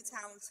 and many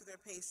talents to their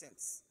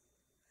patients,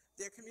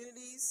 their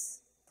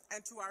communities,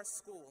 and to our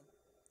school.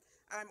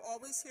 I'm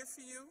always here for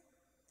you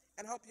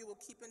and hope you will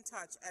keep in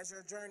touch as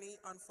your journey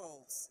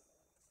unfolds.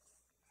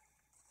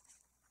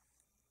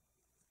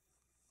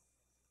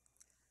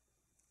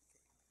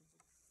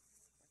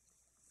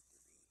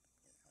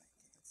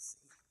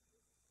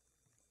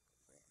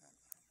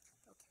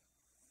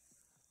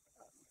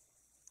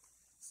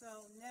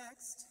 So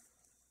next,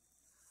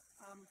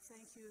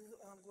 thank you,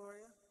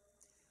 Gloria,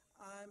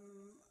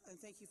 and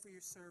thank you for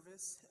your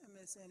service,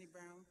 Ms. Annie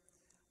Brown.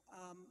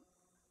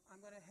 I'm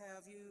going to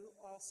have you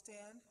all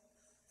stand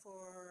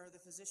for the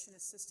physician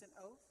assistant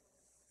oath.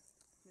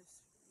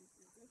 Miss, you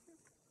good here?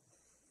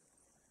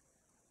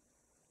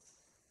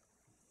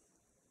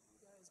 You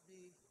guys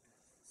be,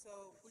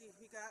 so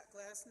we got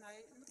Glass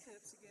Knight and the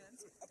Pips again.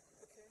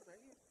 Okay,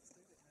 right here.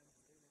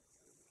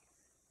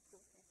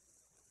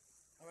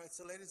 All right,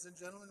 so ladies and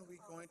gentlemen,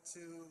 we're going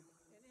to,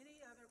 And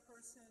any other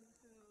person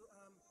who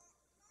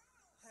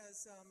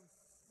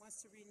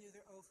wants to renew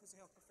their oath as a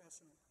health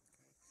professional.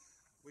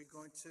 we're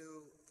going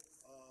to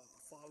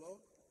follow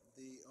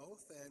the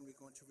oath, and we're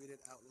going to read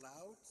it out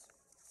loud.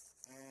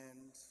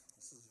 And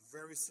this is a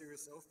very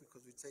serious oath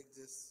because we take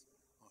this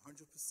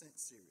 100%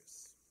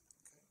 serious.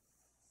 Okay?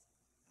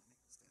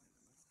 Stand in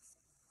the middle.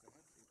 Go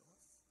ahead, read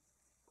off.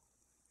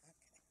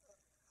 Okay.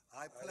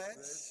 I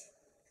pledge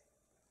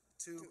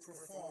to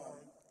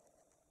perform.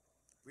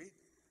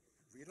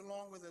 Read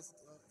along with us,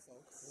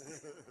 folks.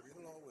 Read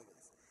along with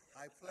us.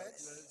 I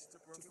pledge to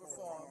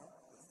perform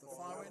the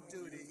following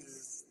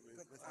duties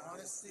with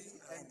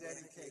honesty and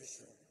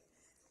dedication.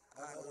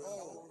 I will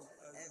hold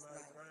as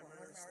my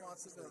primary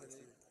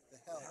responsibility the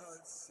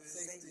health,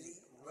 safety,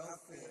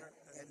 welfare,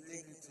 and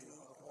dignity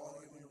of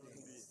all human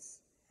beings.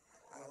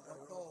 I will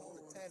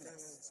uphold the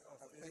tenets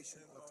of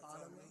patient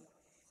autonomy,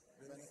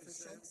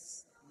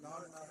 beneficence,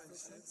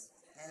 non-malfeasance,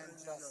 and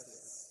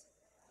justice.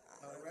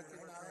 I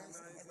recognize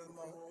and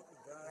promote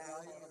the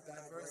value of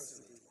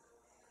diversity.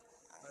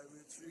 I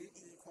will treat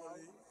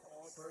equally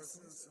all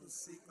persons who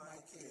seek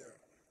my care.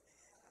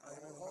 I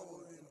will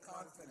hold in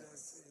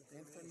confidence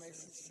the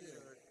information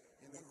shared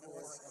in the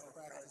course of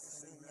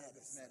practicing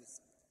medicine.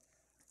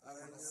 I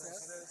will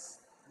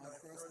assess my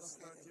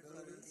personal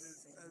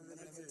capabilities and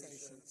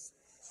limitations,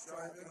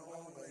 striving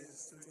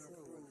always to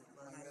improve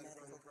my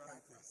medical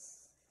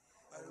practice.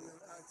 I will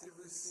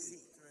actively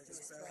seek to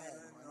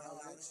expand my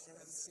knowledge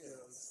and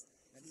skills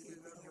and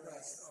keep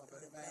abreast of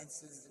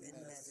advances in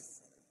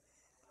medicine.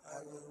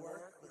 I will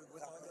work with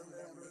other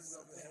members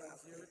of the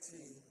healthcare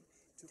team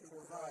to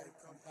provide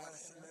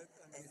compassionate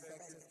and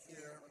effective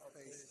care of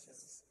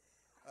patients.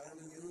 I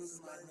will use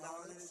my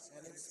knowledge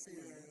and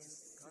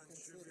experience to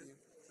contribute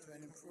to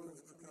an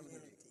improved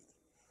community.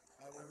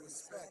 I will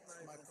respect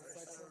my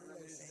professional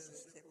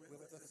relationship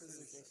with the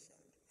physician.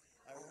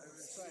 I will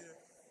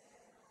respect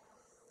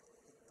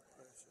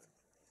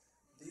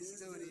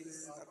these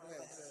duties are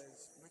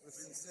pledged with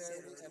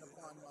sincerity and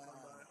upon my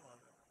honor.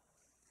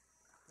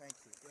 Thank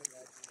you.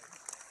 Congratulations.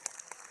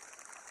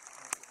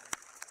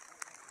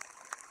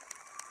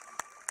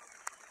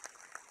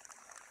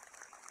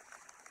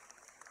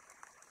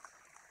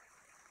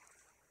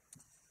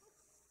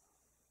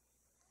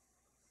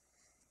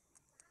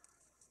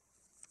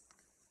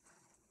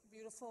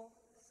 Beautiful.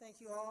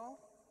 Thank you all.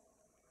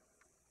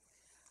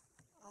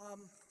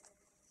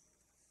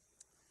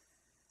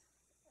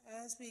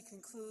 As we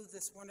conclude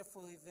this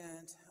wonderful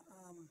event,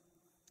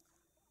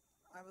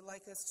 I would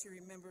like us to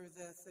remember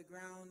that the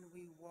ground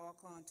we walk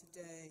on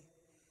today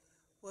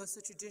was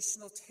the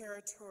traditional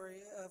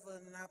territory of the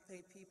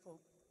Lenape people.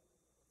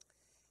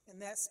 In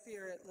that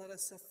spirit, let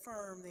us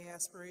affirm the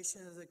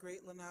aspiration of the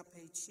great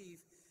Lenape chief,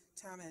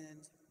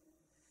 Tamand,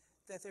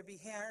 that there be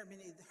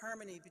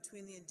harmony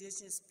between the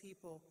indigenous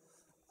people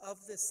of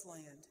this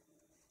land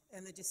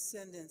and the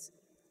descendants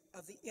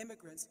of the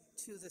immigrants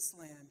to this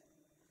land,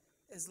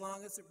 as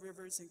long as the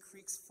rivers and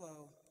creeks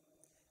flow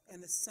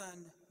and the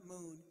sun,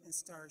 moon, and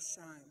stars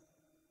shine.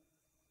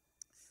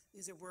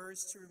 These are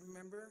words to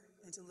remember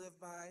and to live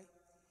by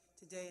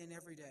today and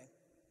every day.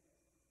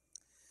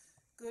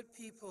 Good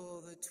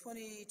people, the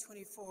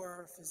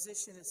 2024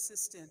 Physician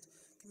Assistant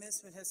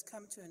Commencement has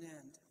come to an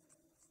end.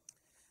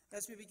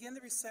 As we begin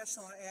the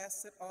recessional, I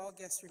ask that all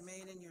guests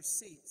remain in your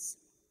seats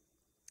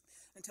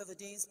until the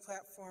Dean's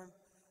Platform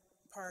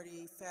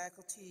Party,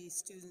 faculty,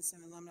 students,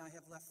 and alumni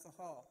have left the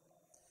hall.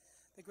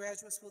 The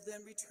graduates will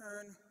then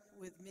return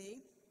with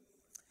me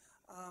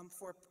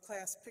for a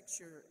class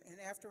picture, and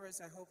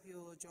afterwards I hope you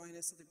will join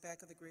us at the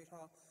back of the Great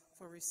Hall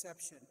for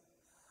reception.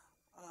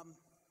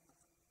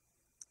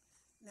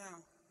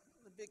 Now,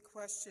 the big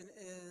question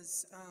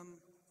is,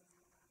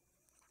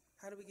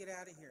 how do we get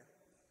out of here?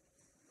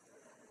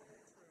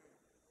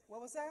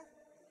 What was that?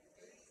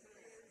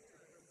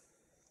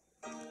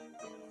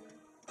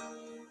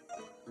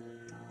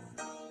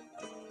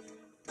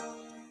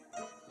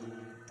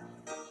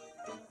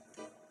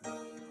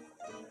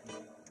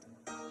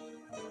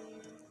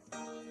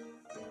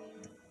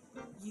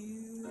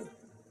 You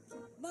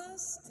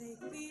must take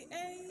the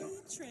A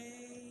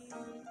train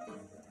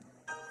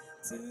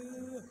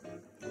to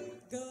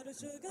go to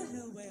Sugar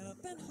Hill way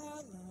up in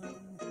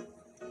Harlem.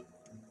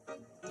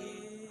 If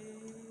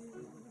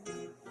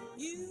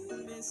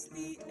you miss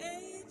the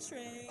A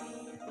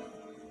train,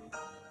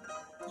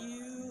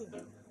 you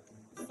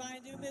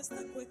find you missed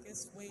the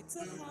quickest way to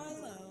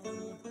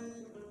Harlem.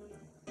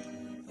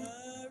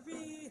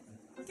 Hurry,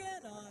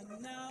 get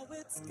on now,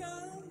 it's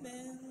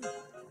coming.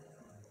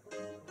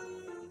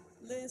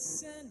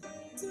 Listen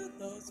to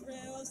those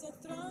rails are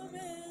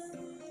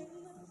thrumming.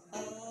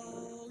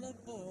 All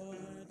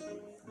aboard,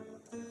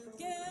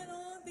 get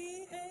on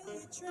the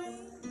A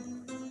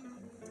train.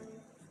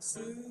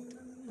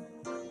 Soon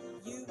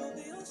you will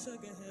be on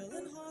Sugar Hill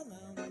in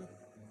Harlem.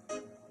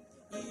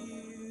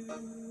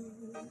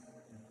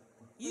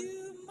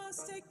 You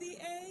must take the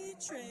A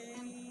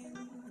train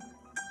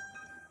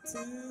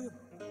to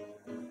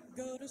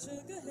go to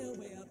Sugar Hill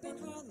way up in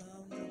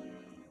Harlem.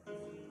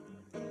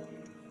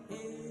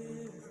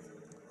 If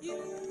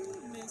you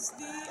miss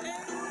the A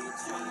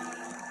train,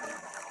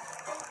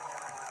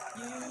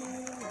 you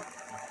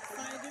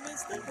find you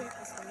missed the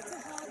quickest way to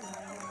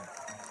Harlem.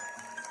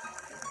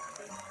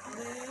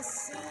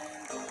 Listen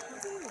to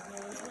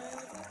those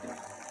rails.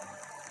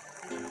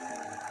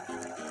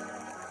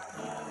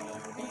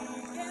 Hurry,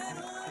 get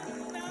on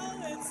now,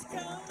 it's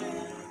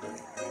coming.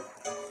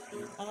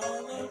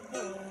 All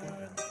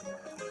aboard,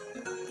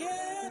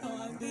 get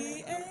on the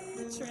A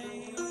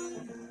train.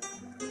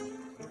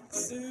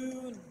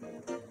 Soon,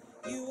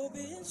 you will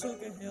be in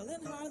Sugar Hill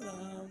in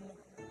Harlem.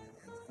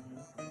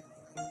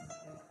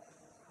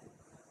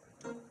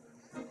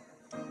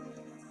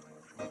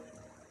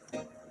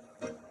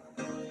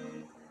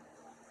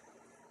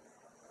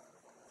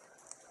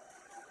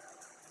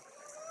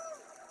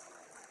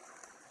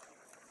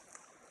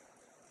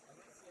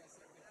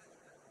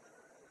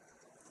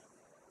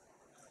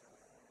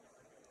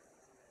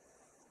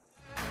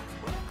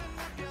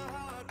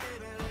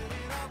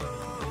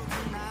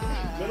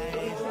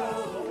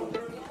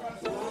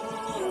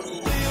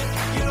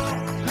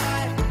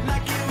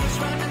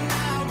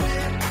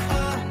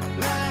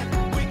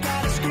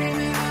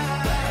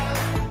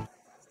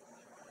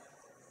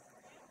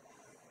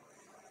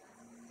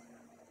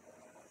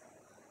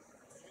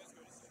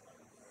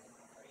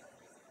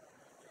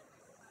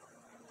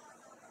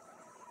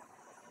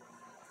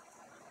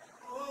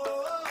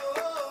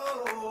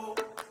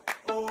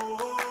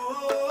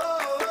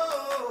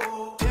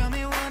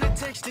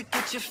 To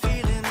get you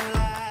feeling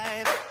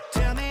alive.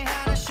 Tell me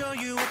how to show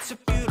you it's a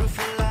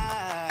beautiful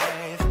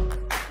life.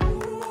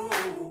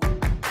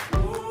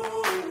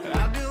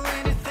 I'll do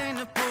anything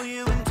to pull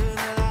you into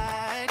the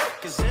light,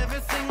 'cause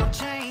everything will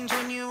change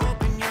when you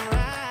open your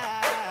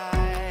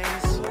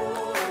eyes.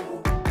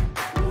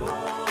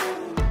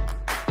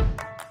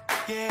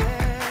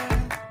 Yeah.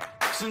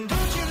 So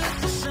don't you let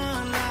the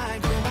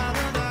sunlight go by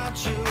without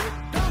you.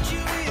 Don't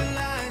you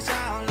realize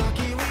how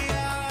lucky we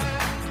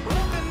are?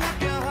 Open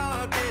up your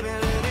heart, baby.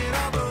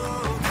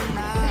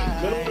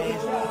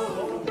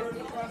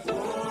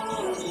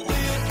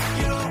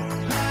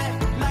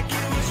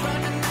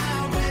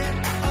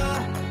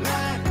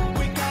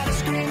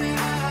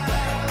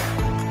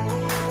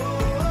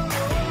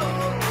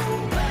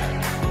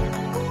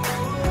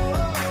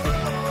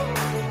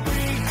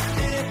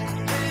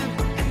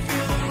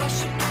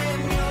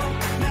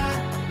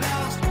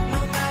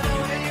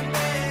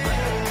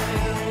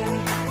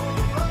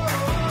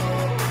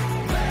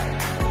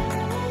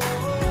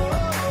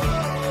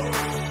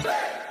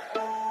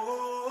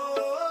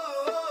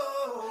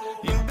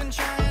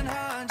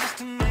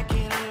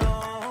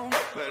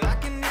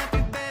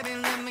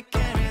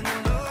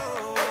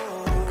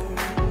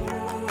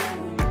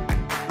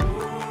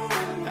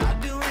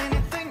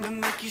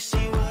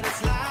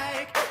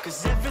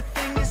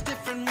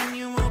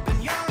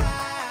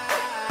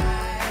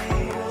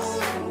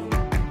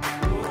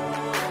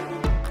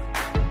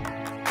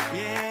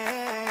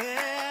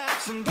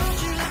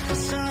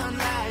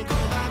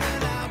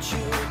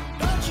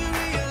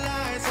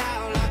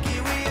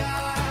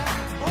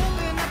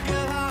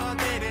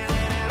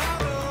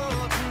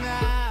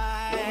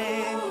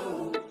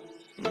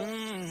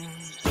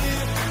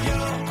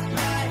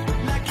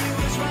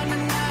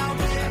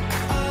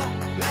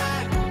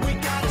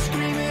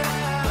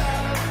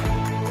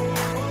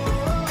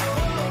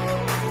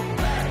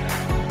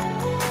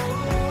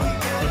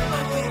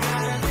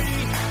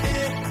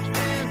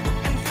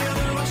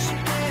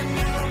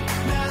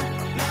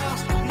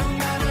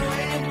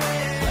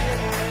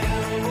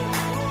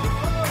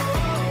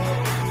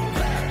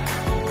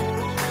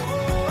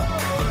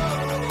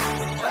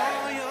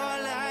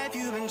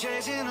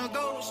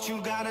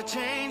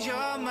 Change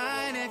your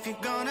mind if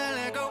you're gonna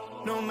let go.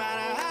 No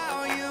matter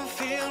how you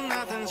feel,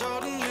 nothing's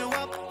holding you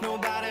up.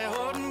 Nobody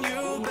holding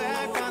you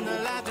back from the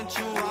life that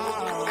you want.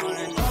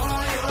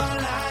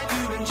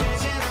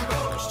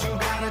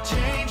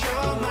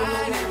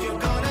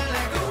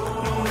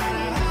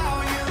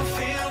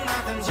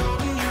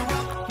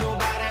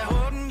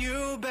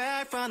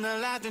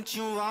 that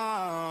you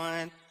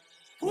want.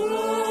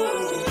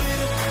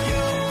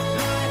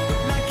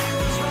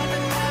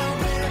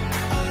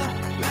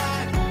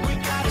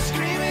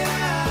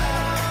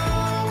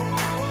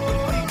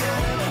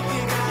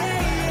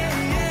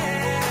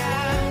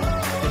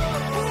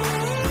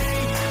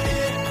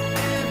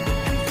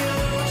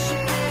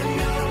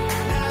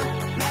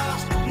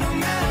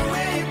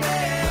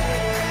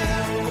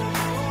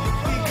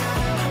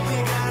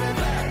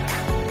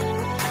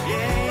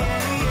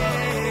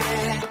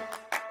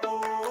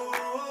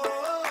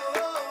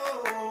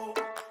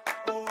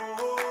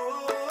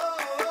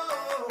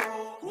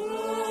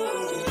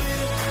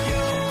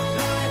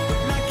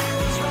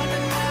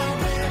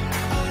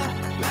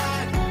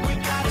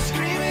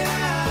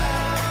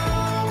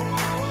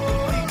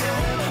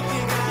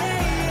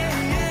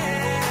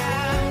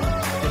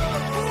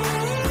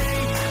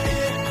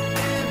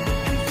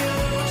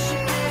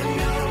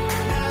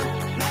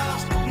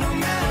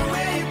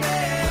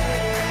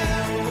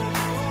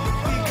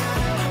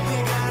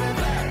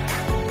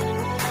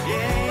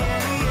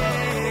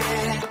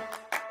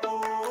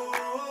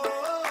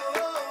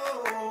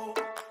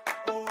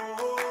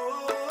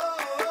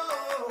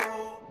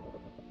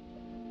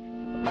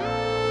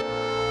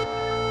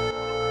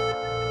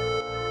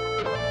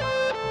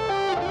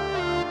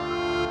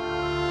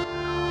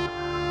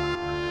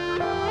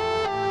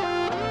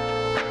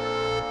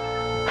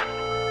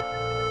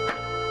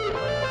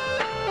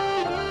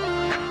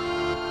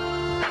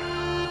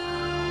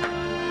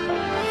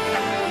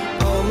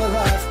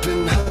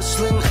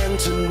 And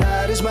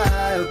tonight is my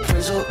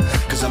appraisal,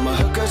 'cause I'm a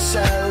hooker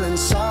selling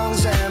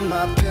songs and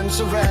my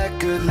pimp's a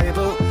record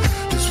label.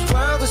 This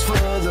world is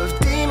full of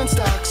demon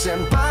stocks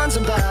and bonds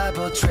and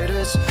Bible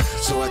traders.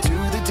 So I do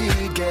the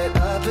deed, get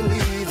up and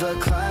leave a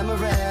climber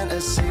and a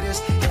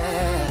sadist,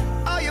 yeah.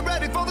 Are you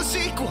ready for the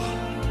sequel?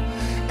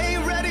 Are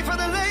you ready for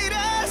the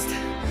latest?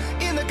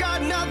 In the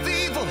garden of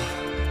evil,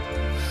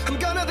 I'm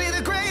gonna be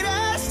the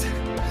greatest.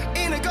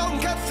 In a golden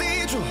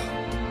cathedral,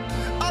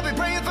 I'll be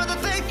praying for the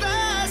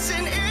faithless.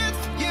 And if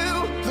you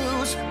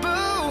lose,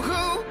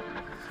 boo-hoo.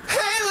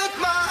 Hey, look,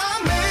 ma, I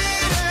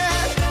made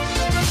it.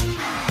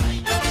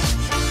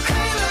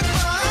 Hey, look,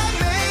 ma, I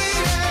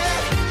made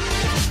it.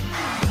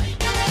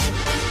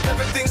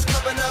 Everything's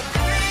coming up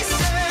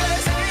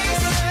aces,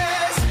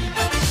 aces.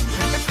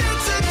 If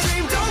it's a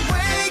dream, don't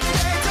wake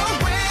me, don't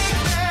wake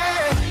me.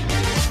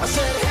 I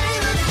said, hey,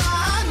 look, ma,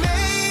 I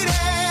made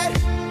it.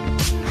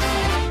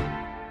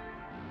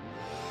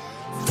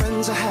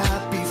 Friends are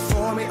happy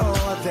for me,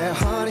 or they're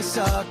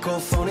honeysuckle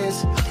phonies.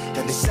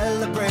 Then they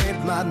celebrate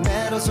my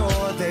medals,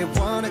 or they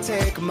wanna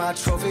take my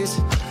trophies.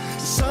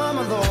 Some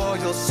are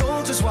loyal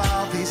soldiers,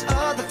 while these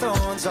other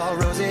thorns are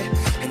rosy.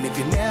 And if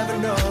you never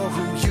know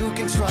who you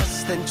can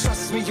trust, then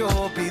trust me,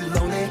 you'll be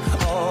lonely.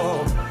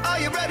 Oh, are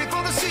you ready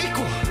for the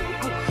sequel?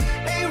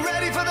 Are you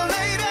ready for the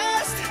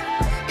latest?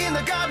 In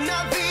the garden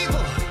of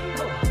evil,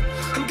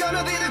 I'm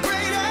gonna be the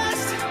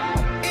greatest.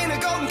 In a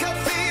golden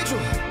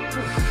cathedral,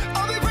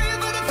 I'll be praying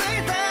for the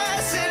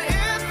faithless. And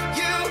if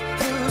you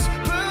lose,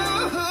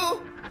 boo-hoo.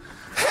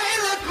 Hey,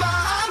 look, ma,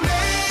 I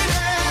made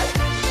it.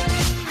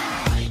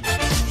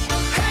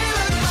 Hey,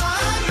 look, ma,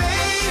 I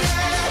made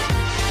it.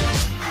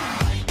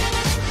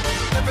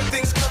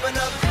 Everything's coming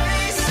up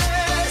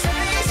aces,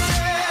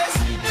 aces.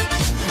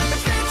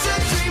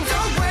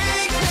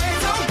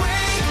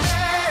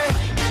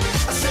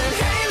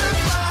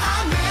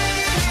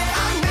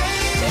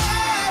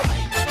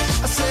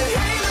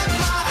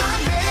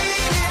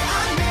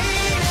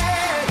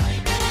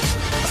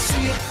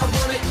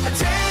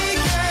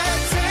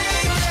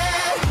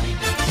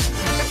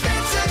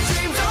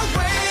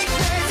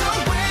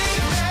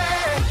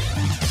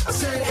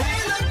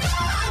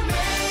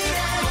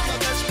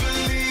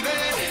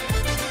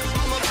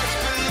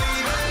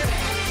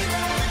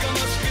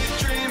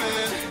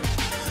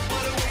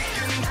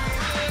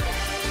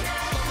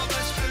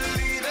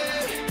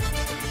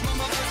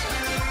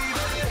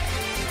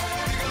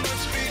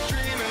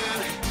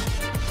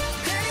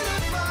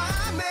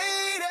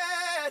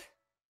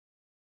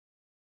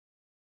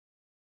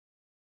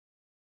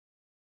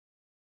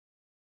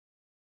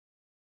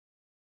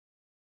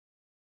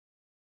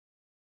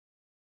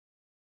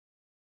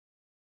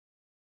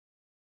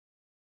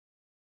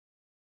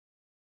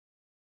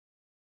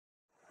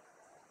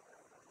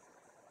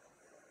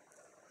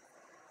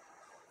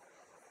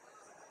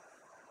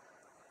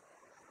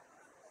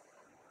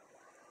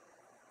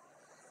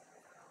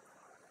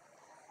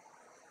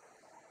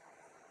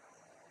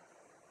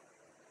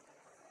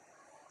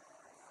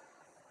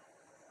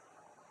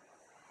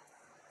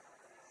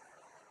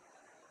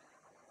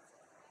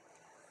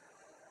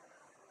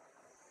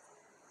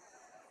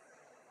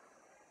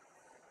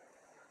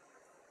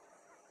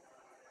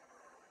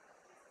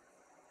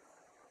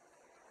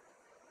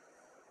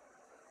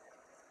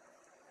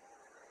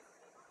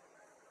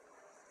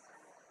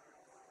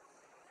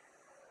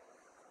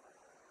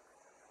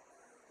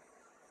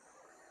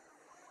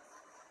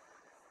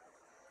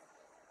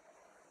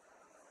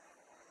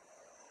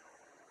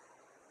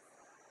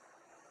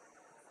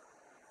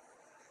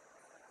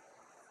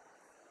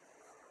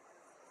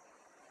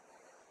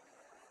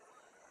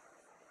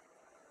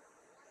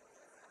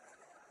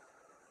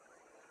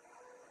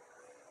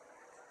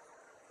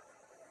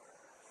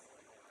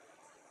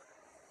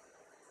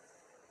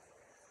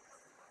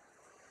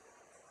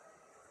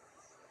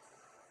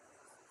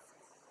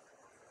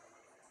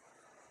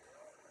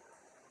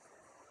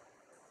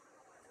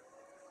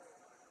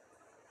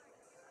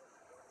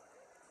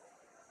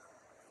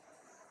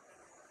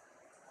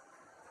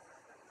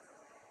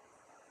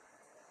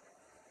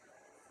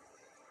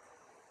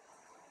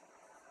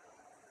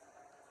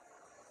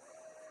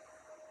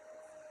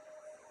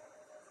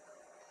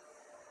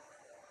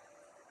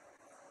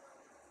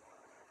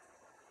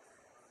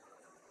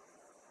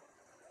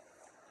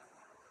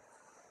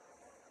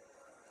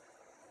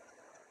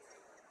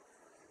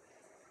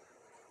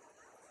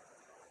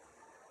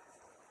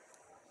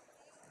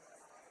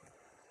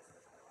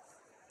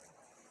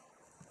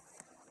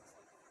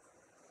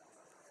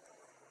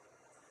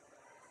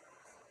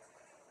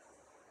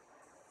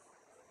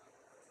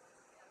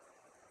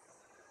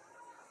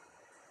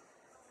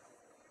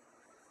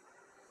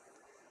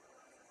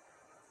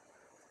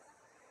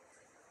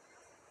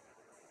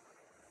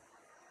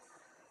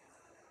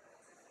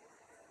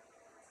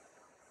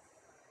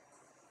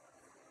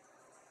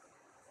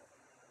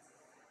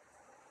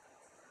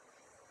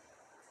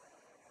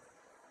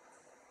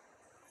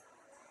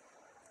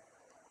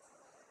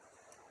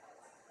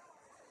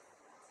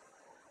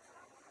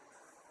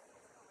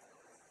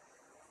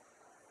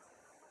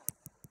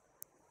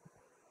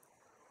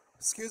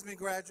 Excuse me,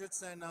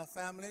 graduates and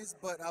families,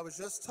 but I was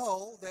just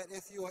told that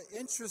if you are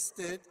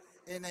interested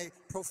in a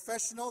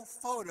professional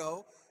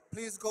photo,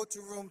 please go to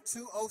room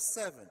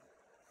 207.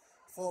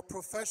 For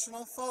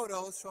professional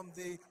photos from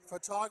the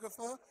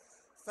photographer,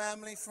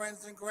 family,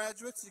 friends, and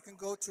graduates, you can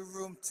go to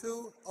room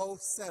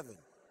 207.